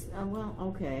 this is, well,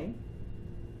 okay.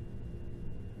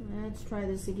 Let's try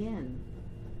this again.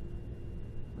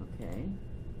 Okay.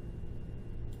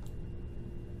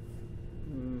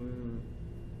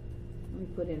 Let me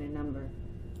put in a number.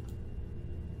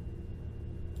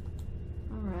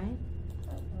 All right.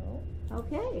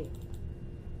 Okay.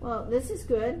 Well, this is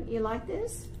good. You like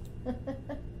this?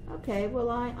 Okay,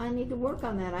 well, I need to work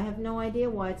on that. I have no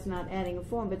idea why it's not adding a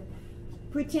form, but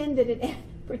pretend that it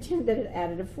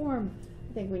added a form.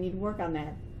 I think we need to work on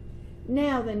that.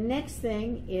 Now, the next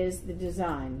thing is the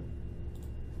design.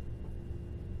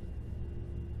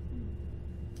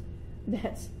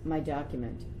 That's my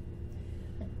document.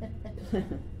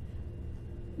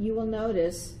 You will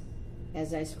notice,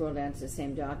 as I scroll down, it's the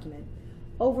same document.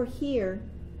 Over here,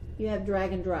 you have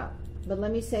drag and drop. But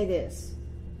let me say this.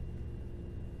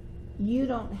 You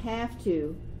don't have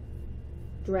to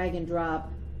drag and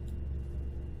drop,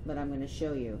 but I'm going to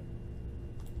show you.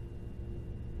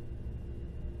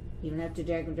 You don't have to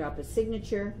drag and drop a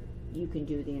signature. You can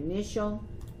do the initial.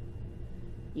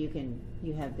 You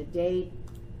have the date,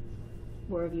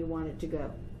 wherever you want it to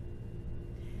go.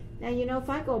 Now, you know, if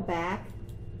I go back,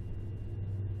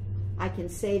 I can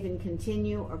save and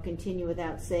continue, or continue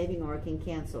without saving, or I can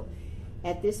cancel.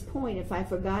 At this point, if I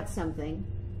forgot something,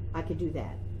 I could do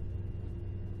that.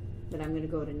 But I'm going to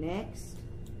go to next.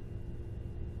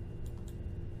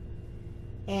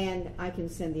 And I can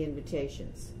send the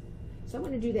invitations. So I'm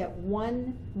going to do that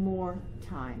one more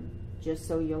time, just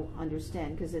so you'll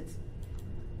understand, because it's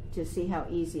to see how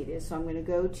easy it is. So I'm going to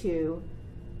go to,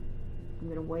 I'm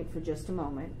going to wait for just a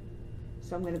moment.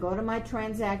 So I'm going to go to my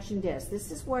transaction desk.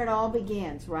 This is where it all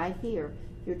begins, right here,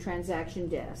 your transaction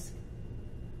desk.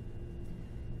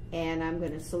 And I'm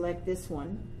going to select this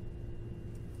one.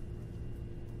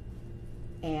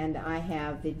 And I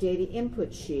have the data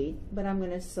input sheet, but I'm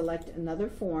going to select another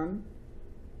form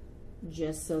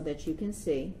just so that you can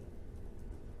see.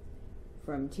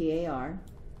 from TAR.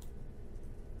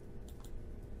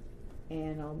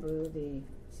 And I'll do the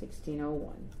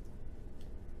 1601.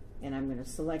 And I'm going to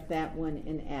select that one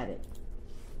and add it.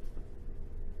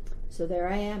 So there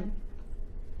I am.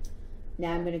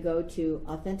 Now I'm going to go to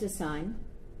Authentsign.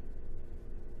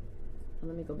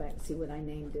 Let me go back and see what I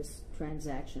named this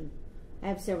transaction. I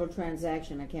have several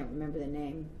transactions. I can't remember the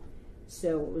name.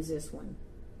 So it was this one.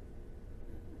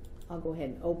 I'll go ahead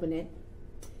and open it.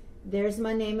 There's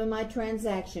my name of my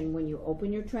transaction. When you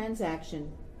open your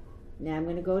transaction, now I'm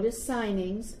going to go to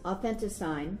Signings,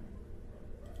 Authentsign,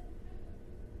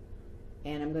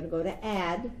 and I'm going to go to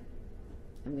Add.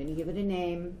 I'm going to give it a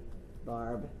name,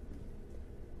 Barb,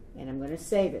 and I'm going to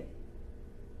save it.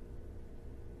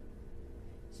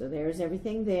 So there's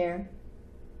everything there.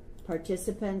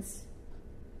 Participants.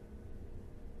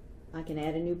 I can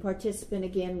add a new participant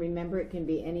again. Remember, it can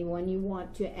be anyone you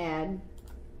want to add,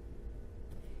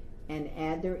 and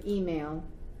add their email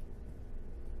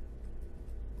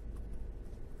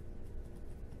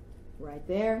right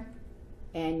there,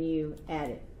 and you add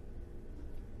it.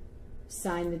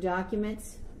 Sign the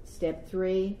documents. Step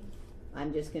 3,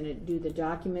 I'm just going to do the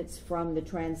documents from the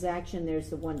transaction. There's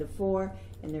the 1 to 4,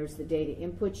 and there's the data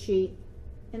input sheet,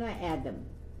 and I add them.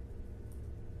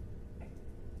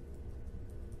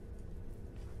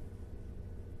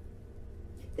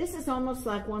 This is almost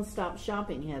like one-stop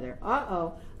shopping, Heather.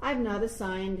 Uh-oh, I've not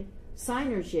assigned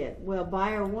signers yet. Well,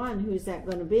 buyer 1, who's that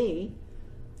going to be?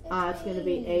 It's going to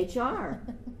be HR.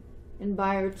 And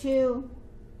buyer 2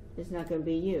 is not going to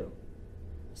be you.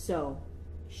 So,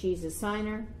 she's a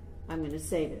signer. I'm going to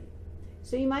save it.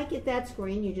 So you might get that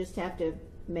screen. You just have to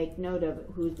make note of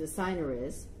who the signer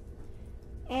is.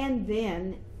 And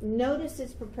then, notice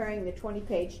it's preparing the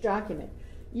 20-page document.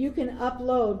 You can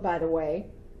upload, by the way,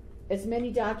 as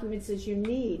many documents as you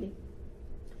need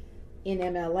in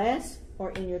MLS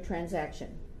or in your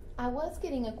transaction. I was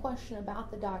getting a question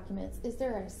about the documents. Is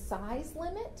there a size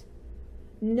limit?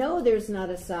 No, there's not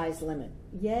a size limit.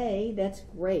 Yay, that's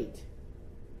great.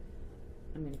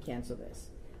 I'm going to cancel this.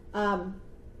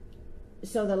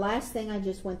 So the last thing, I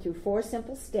just went through 4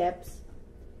 simple steps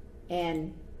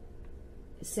and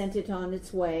sent it on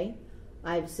its way.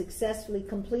 I've successfully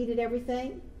completed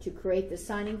everything to create the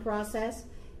signing process,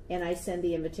 and I send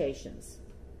the invitations.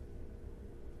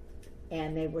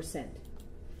 And they were sent.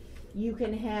 You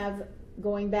can have,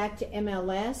 going back to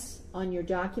MLS on your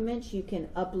documents, you can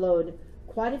upload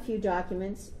quite a few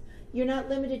documents. You're not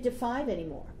limited to 5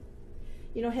 anymore.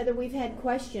 You know, Heather, we've had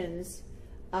questions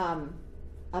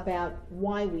about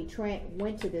why we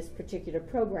went to this particular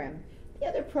program. The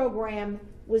other program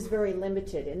was very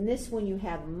limited. In this one, you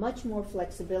have much more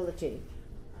flexibility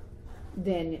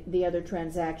than the other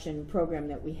transaction program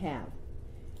that we have.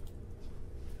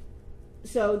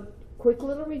 So, quick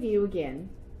little review again.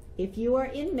 If you are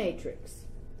in Matrix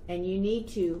and you need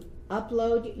to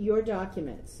upload your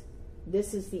documents,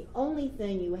 this is the only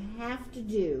thing you have to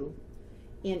do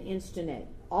in Instanet.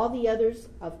 All the others,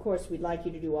 of course, we'd like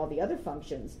you to do all the other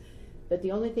functions, but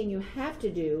the only thing you have to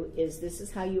do is this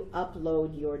is how you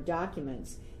upload your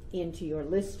documents into your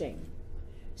listing.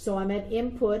 So I'm at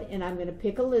Input, and I'm going to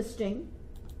pick a listing,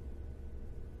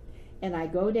 and I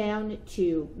go down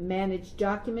to Manage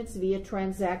Documents via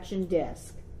Transaction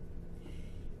Desk.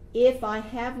 If I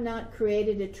have not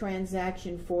created a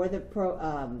transaction for the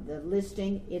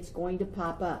listing, it's going to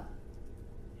pop up.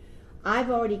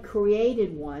 I've already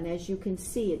created one. As you can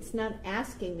see, it's not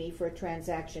asking me for a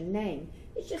transaction name.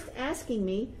 It's just asking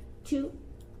me to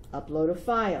upload a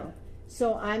file.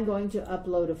 So I'm going to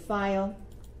upload a file.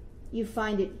 You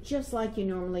find it just like you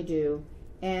normally do,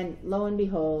 and lo and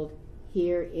behold,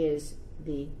 here is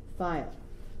the file.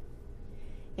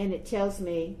 And it tells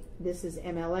me this is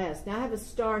MLS. Now I have a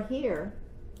star here.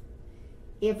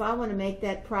 If I want to make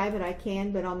that private, I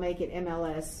can, but I'll make it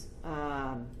MLS.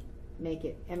 Make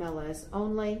it MLS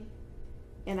only.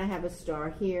 And I have a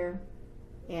star here,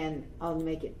 and I'll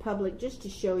make it public just to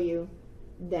show you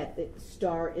that the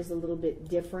star is a little bit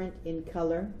different in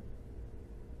color.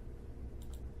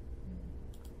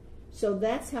 So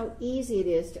that's how easy it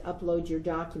is to upload your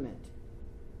document.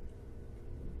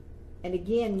 And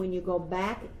again, when you go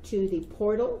back to the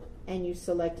portal and you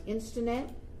select Instanet,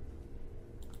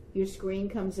 your screen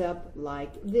comes up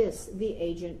like this, the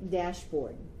agent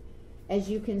dashboard. As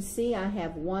you can see, I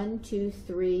have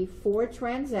 4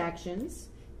 transactions.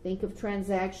 Think of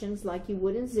transactions like you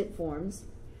would in zip forms.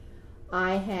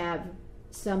 I have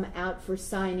some out for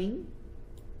signing,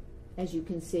 as you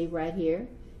can see right here.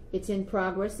 It's in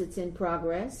progress,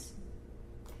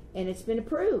 and it's been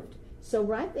approved. So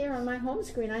right there on my home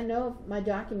screen, I know my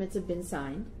documents have been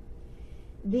signed.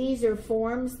 These are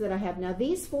forms that I have. Now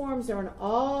these forms are in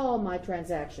all my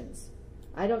transactions.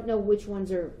 I don't know which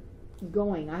ones are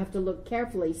going. I have to look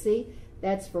carefully. See,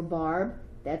 that's for Barb.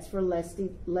 That's for Leslie.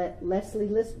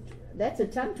 That's a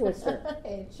tongue twister.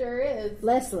 It sure is.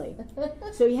 Leslie.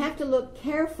 So you have to look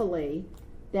carefully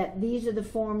that these are the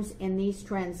forms in these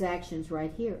transactions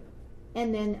right here.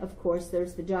 And then, of course,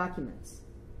 there's the documents.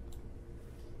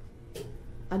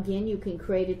 Again, you can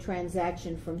create a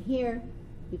transaction from here.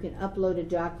 You can upload a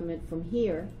document from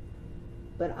here.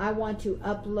 But I want to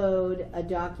upload a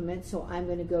document, so I'm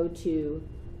going to go to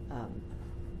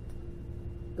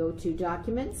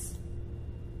Documents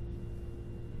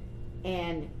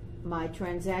and my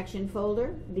transaction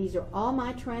folder. These are all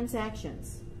my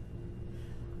transactions.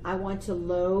 I want to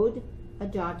load a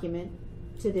document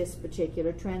to this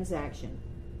particular transaction.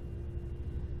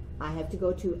 I have to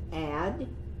go to Add,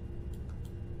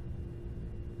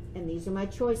 and these are my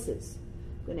choices.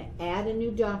 I'm going to add a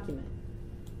new document.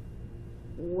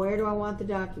 Where do I want the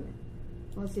document?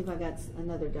 Let's see if I got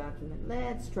another document.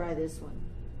 Let's try this one,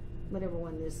 whatever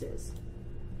one this is.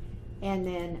 And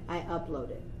then I upload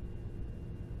it.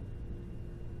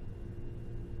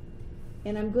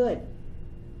 And I'm good.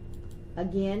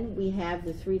 Again, we have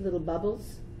the three little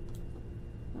bubbles.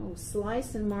 Oh,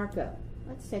 slice and mark up.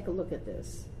 Let's take a look at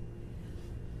this.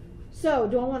 So,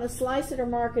 do I want to slice it or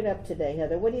mark it up today,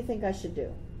 Heather? What do you think I should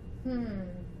do?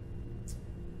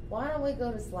 Why don't we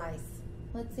go to slice?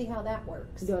 Let's see how that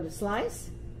works. Go to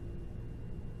slice.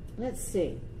 Let's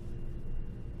see.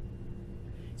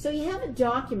 So you have a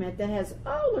document that has,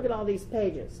 oh, look at all these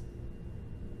pages.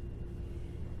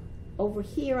 Over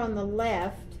here on the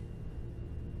left,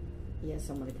 yes,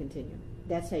 I'm going to continue.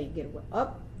 That's how you get it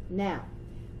up. Now,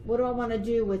 what do I want to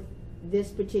do with this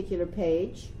particular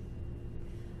page?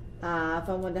 If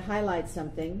I wanted to highlight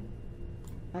something,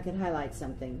 I could highlight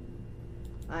something.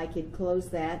 I could close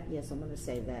that. Yes, I'm going to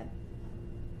save that.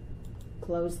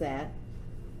 Close that.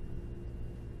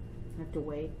 I have to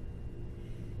wait.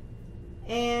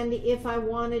 And if I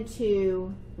wanted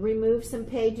to remove some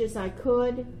pages, I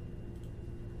could.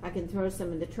 I can throw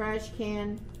some in the trash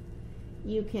can.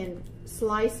 You can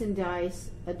slice and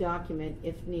dice a document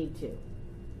if need to.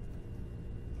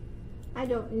 I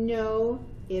don't know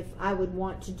if I would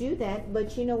want to do that,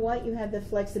 but you know what? You have the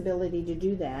flexibility to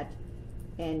do that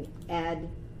and add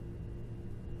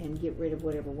and get rid of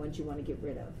whatever ones you want to get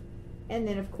rid of. And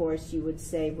then, of course, you would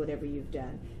save whatever you've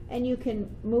done. And you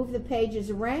can move the pages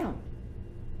around.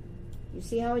 You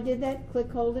see how I did that?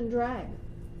 Click, hold, and drag.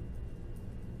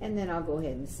 And then I'll go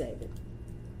ahead and save it.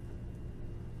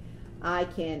 I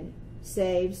can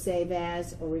save, save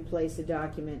as, or replace a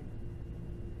document.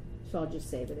 So I'll just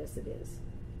save it as it is.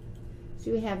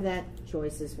 So you have that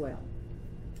choice as well.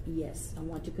 Yes, I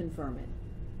want to confirm it.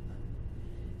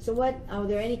 So what, are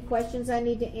there any questions I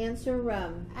need to answer,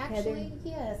 Actually, Heather?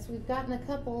 yes, we've gotten a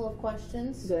couple of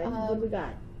questions. Good. What do we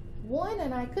got? One,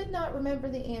 and I could not remember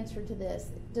the answer to this.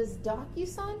 Does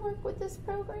DocuSign work with this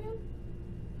program?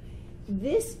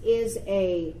 This is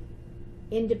a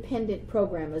independent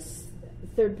program, a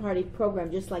third-party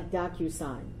program, just like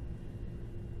DocuSign,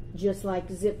 just like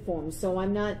zip forms. So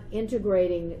I'm not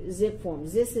integrating zip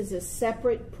forms. This is a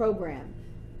separate program.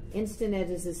 Instanet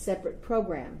is a separate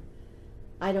program.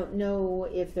 I don't know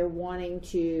if they're wanting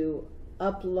to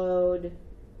upload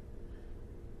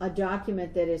a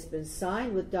document that has been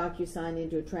signed with DocuSign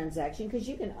into a transaction, because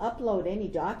you can upload any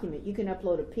document. You can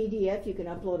upload a PDF, you can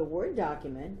upload a Word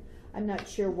document. I'm not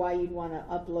sure why you'd want to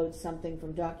upload something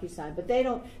from DocuSign, but they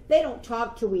don't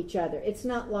talk to each other. It's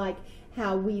not like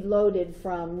how we loaded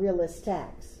from Realist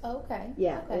Tax. Okay.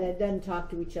 Yeah, okay. and it doesn't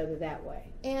talk to each other that way.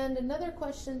 And another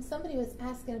question, somebody was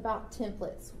asking about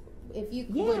templates. If you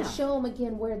Yeah. would show them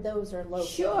again where those are located.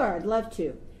 Sure, I'd love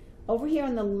to. Over here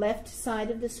on the left side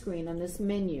of the screen on this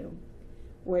menu,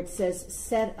 where it says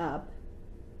Set Up,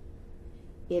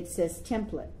 it says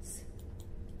Templates.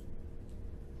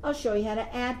 I'll show you how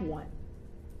to add one.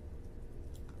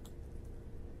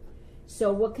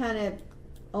 So what kind of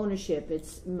ownership?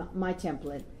 It's my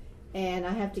template, and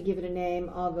I have to give it a name.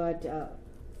 I'll go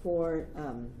for,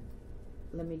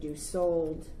 let me do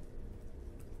solds,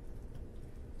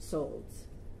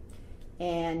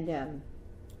 and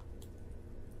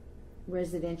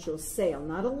residential sale,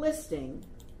 not a listing,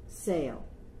 sale.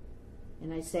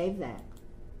 And I save that.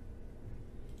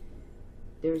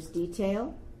 There's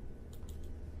detail.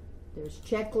 There's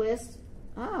checklist.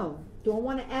 Oh, do I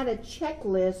want to add a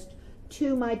checklist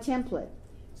to my template?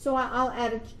 So I'll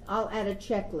add a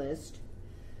checklist.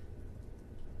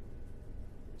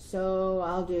 So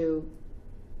I'll do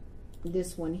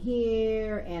this one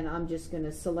here, and I'm just going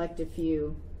to select a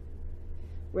few.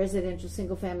 residential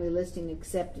single-family listing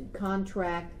accepted,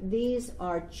 contract. These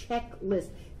are checklists,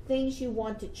 things you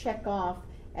want to check off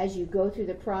as you go through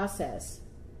the process.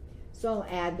 So I'll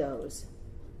add those.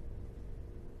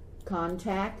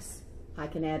 Contacts, I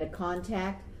can add a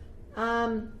contact.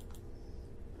 I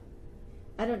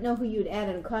don't know who you'd add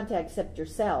in a contact except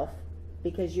yourself,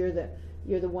 because you're the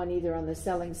one either on the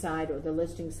selling side or the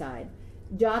listing side.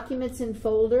 Documents and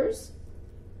folders.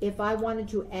 If I wanted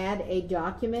to add a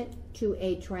document to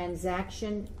a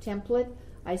transaction template,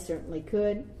 I certainly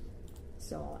could.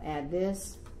 So I'll add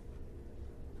this.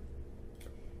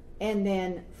 And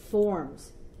then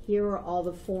forms. Here are all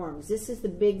the forms. This is the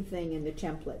big thing in the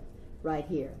template right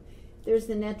here. There's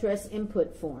the NetRes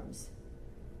input forms.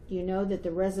 Do you know that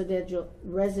the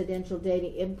residential data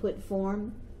input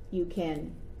form, you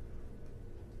can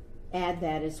add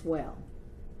that as well.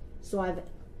 So I'm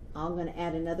going to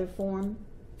add another form.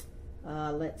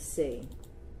 Let's see.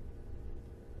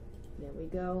 There we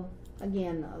go.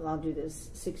 Again, I'll do this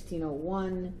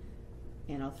 1601,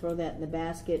 and I'll throw that in the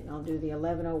basket, and I'll do the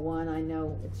 1101. I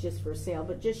know it's just for sale,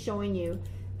 but just showing you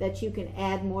that you can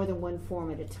add more than one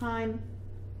form at a time.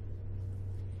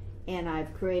 And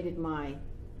I've created my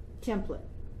template.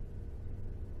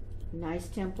 Nice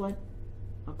template.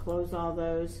 I'll close all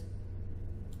those.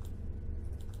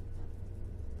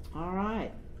 All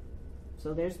right.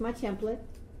 So there's my template.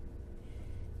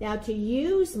 Now to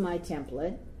use my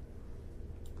template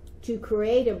to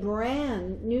create a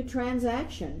brand new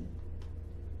transaction,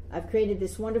 I've created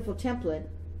this wonderful template.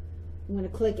 I'm going to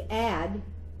click Add. I'm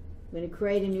going to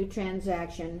create a new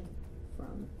transaction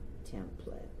from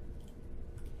template.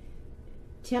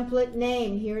 Template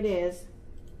name, here it is.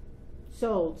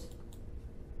 Sold.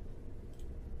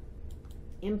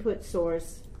 Input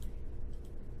source.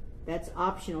 That's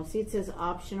optional. See, it says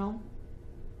optional.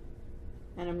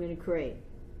 And I'm going to create.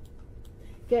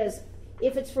 Because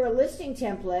if it's for a listing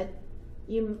template,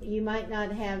 you might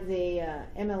not have the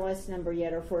MLS number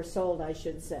yet, or for sold, I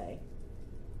should say.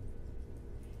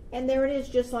 And there it is,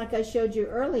 just like I showed you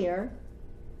earlier.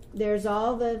 There's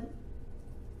all the,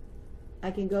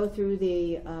 I can go through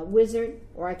the wizard,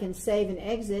 or I can save and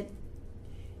exit,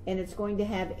 and it's going to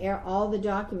have all the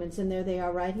documents, and there they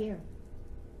are right here.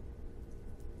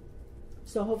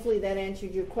 So hopefully that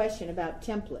answered your question about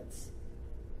templates.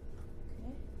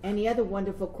 Okay. Any other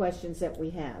wonderful questions that we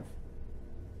have?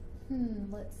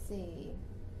 Let's see.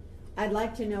 I'd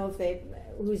like to know if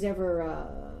who's ever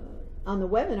on the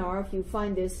webinar, if you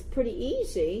find this pretty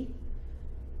easy.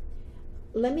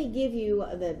 Let me give you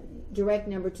the direct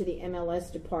number to the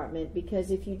MLS department,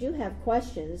 because if you do have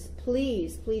questions,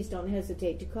 please don't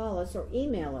hesitate to call us or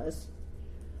email us.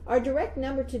 Our direct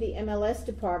number to the MLS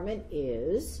department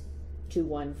is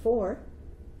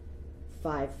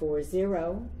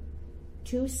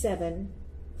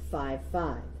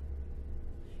 214-540-2755.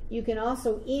 You can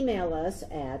also email us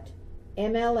at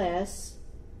mls@dfwre.com.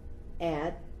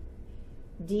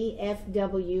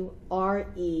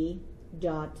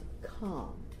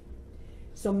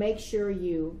 So make sure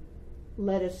you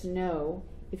let us know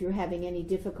if you're having any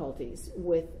difficulties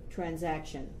with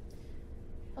transaction.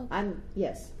 Okay.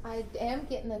 Yes. I am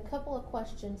getting a couple of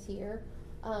questions here.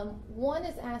 One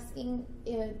is asking,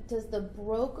 does the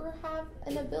broker have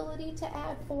an ability to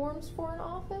add forms for an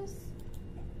office?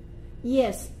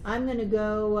 Yes, I'm going to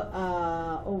go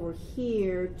over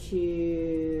here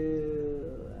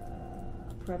to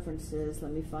preferences.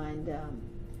 Let me find,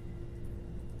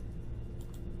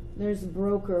 there's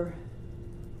broker,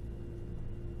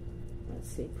 let's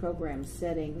see, program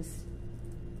settings.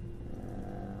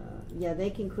 Yeah,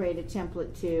 they can create a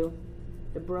template too.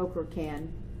 The broker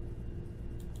can.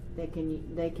 They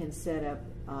can set up,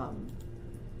 I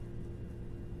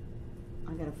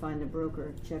gotta find the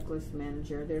broker checklist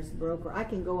manager. There's broker. I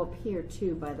can go up here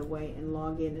too, by the way, and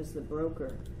log in as the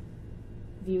broker.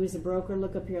 View as a broker.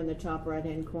 Look up here in the top right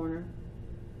hand corner.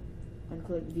 And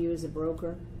click view as a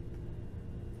broker.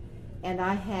 And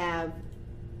I have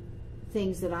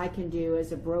things that I can do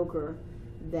as a broker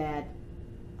that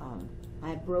I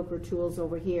have broker tools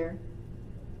over here.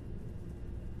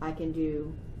 I can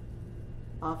do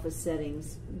office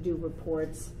settings, do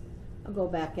reports. I'll go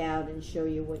back out and show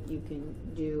you what you can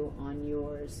do on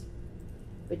yours.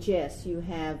 But yes, you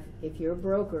have, if you're a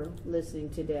broker listening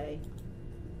today,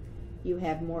 you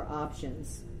have more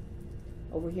options.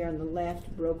 Over here on the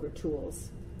left, broker tools.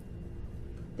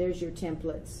 There's your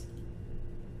templates.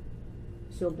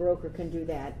 So a broker can do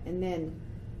that, and then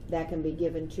that can be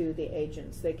given to the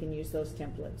agents. They can use those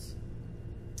templates.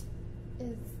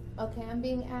 Okay, I'm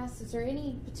being asked, is there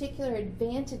any particular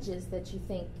advantages that you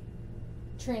think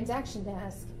Transaction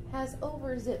Desk has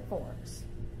over zip forms?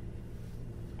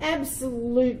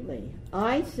 Absolutely.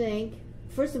 I think,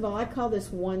 first of all, I call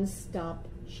this one-stop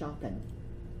shopping.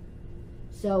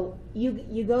 So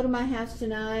you go to my house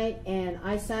tonight and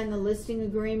I sign the listing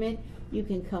agreement. You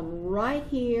can come right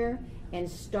here and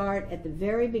start at the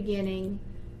very beginning.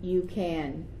 You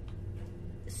can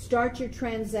start your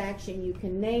transaction. You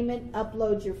can name it,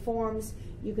 upload your forms.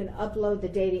 You can upload the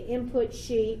data input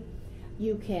sheet.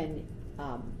 You can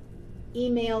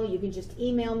email. You can just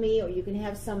email me, or you can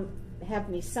have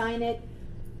me sign it.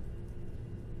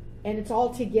 And it's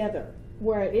all together.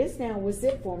 Where it is now with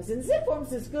zip forms, and zip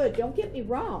forms is good, don't get me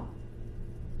wrong.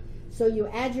 So you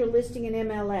add your listing in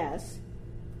MLS,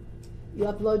 you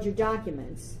upload your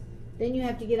documents, then you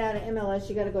have to get out of MLS,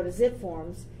 you got to go to zip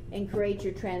forms and create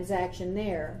your transaction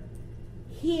there.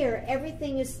 Here,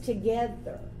 everything is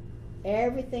together.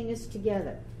 Everything is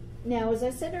together. Now, as I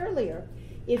said earlier,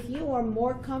 if you are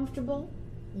more comfortable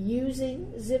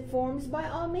using zip forms, by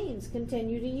all means,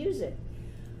 continue to use it.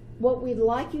 What we'd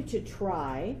like you to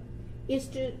try is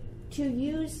to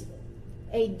use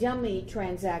a dummy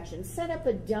transaction. Set up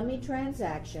a dummy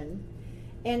transaction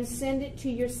and send it to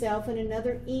yourself in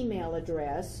another email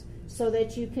address so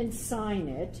that you can sign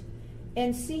it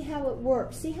and see how it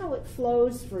works, see how it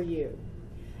flows for you.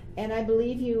 And I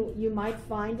believe you might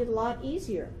find it a lot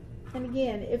easier. And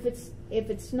again, if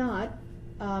it's not,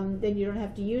 then you don't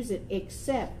have to use it,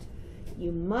 except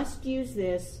you must use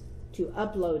this to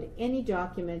upload any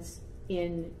documents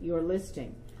in your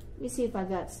listing. Let me see if I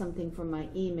got something from my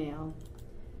email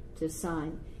to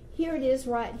sign. Here it is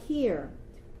right here.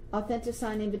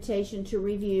 Authentsign invitation to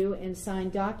review and sign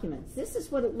documents. This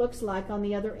is what it looks like on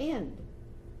the other end.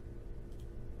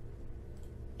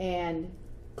 And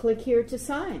click here to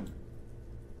sign.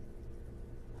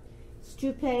 It's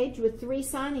 2-page with 3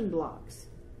 signing blocks.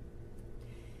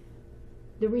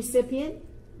 The recipient,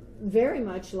 very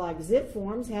much like zip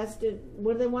forms, has to,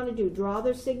 what do they want to do? Draw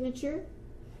their signature?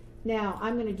 Now,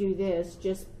 I'm going to do this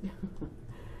just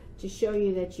to show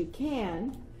you that you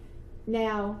can.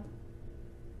 Now,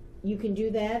 you can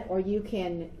do that, or you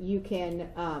can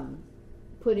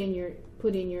put in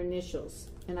your initials,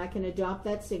 and I can adopt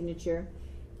that signature,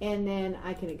 and then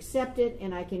I can accept it,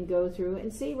 and I can go through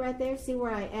and see right there. See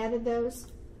where I added those?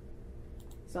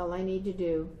 So all I need to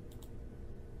do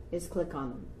is click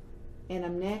on them, and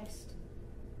I'm next,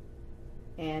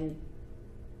 and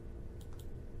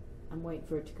I'm waiting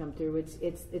for it to come through.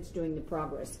 It's doing the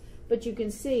progress, but you can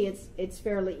see it's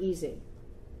fairly easy.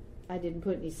 I didn't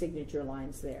put any signature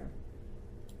lines there.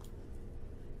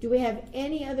 Do we have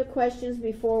any other questions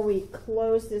before we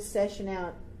close this session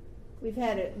out? We've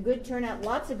had a good turnout,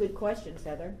 lots of good questions,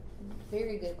 Heather.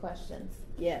 Very good questions.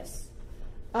 Yes.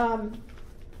 I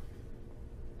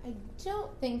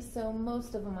don't think so.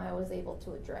 Most of them I was able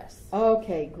to address.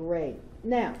 Okay, great.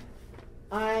 Now,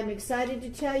 I'm excited to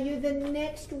tell you the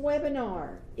next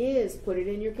webinar is, put it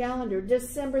in your calendar,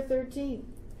 December 13th.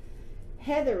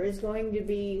 Heather is going to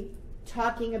be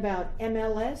talking about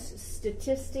MLS,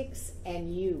 statistics,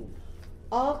 and you.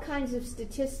 All kinds of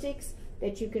statistics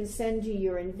that you can send to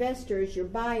your investors, your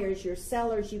buyers, your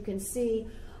sellers. You can see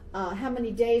how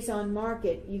many days on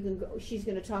market. You can go, she's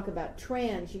going to talk about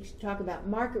trends. She's going to talk about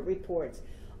market reports.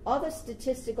 All the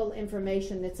statistical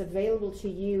information that's available to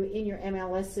you in your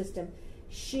MLS system,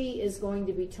 she is going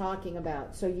to be talking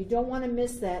about. So you don't want to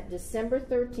miss that, December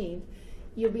 13th.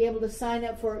 You'll be able to sign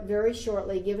up for it very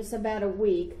shortly. Give us about a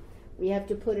week. We have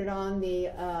to put it on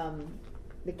the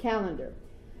calendar.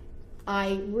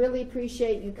 I really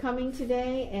appreciate you coming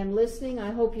today and listening.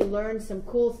 I hope you learned some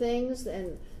cool things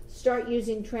and start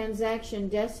using Transaction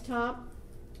Desktop,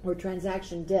 or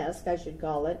Transaction Desk, I should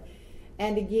call it.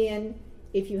 And again,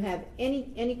 if you have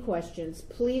any questions,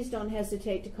 please don't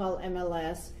hesitate to call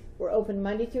MLS. We're open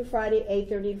Monday through Friday,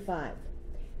 8:30 to 5.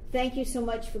 Thank you so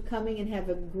much for coming, and have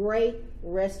a great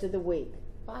rest of the week.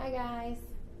 Bye, guys.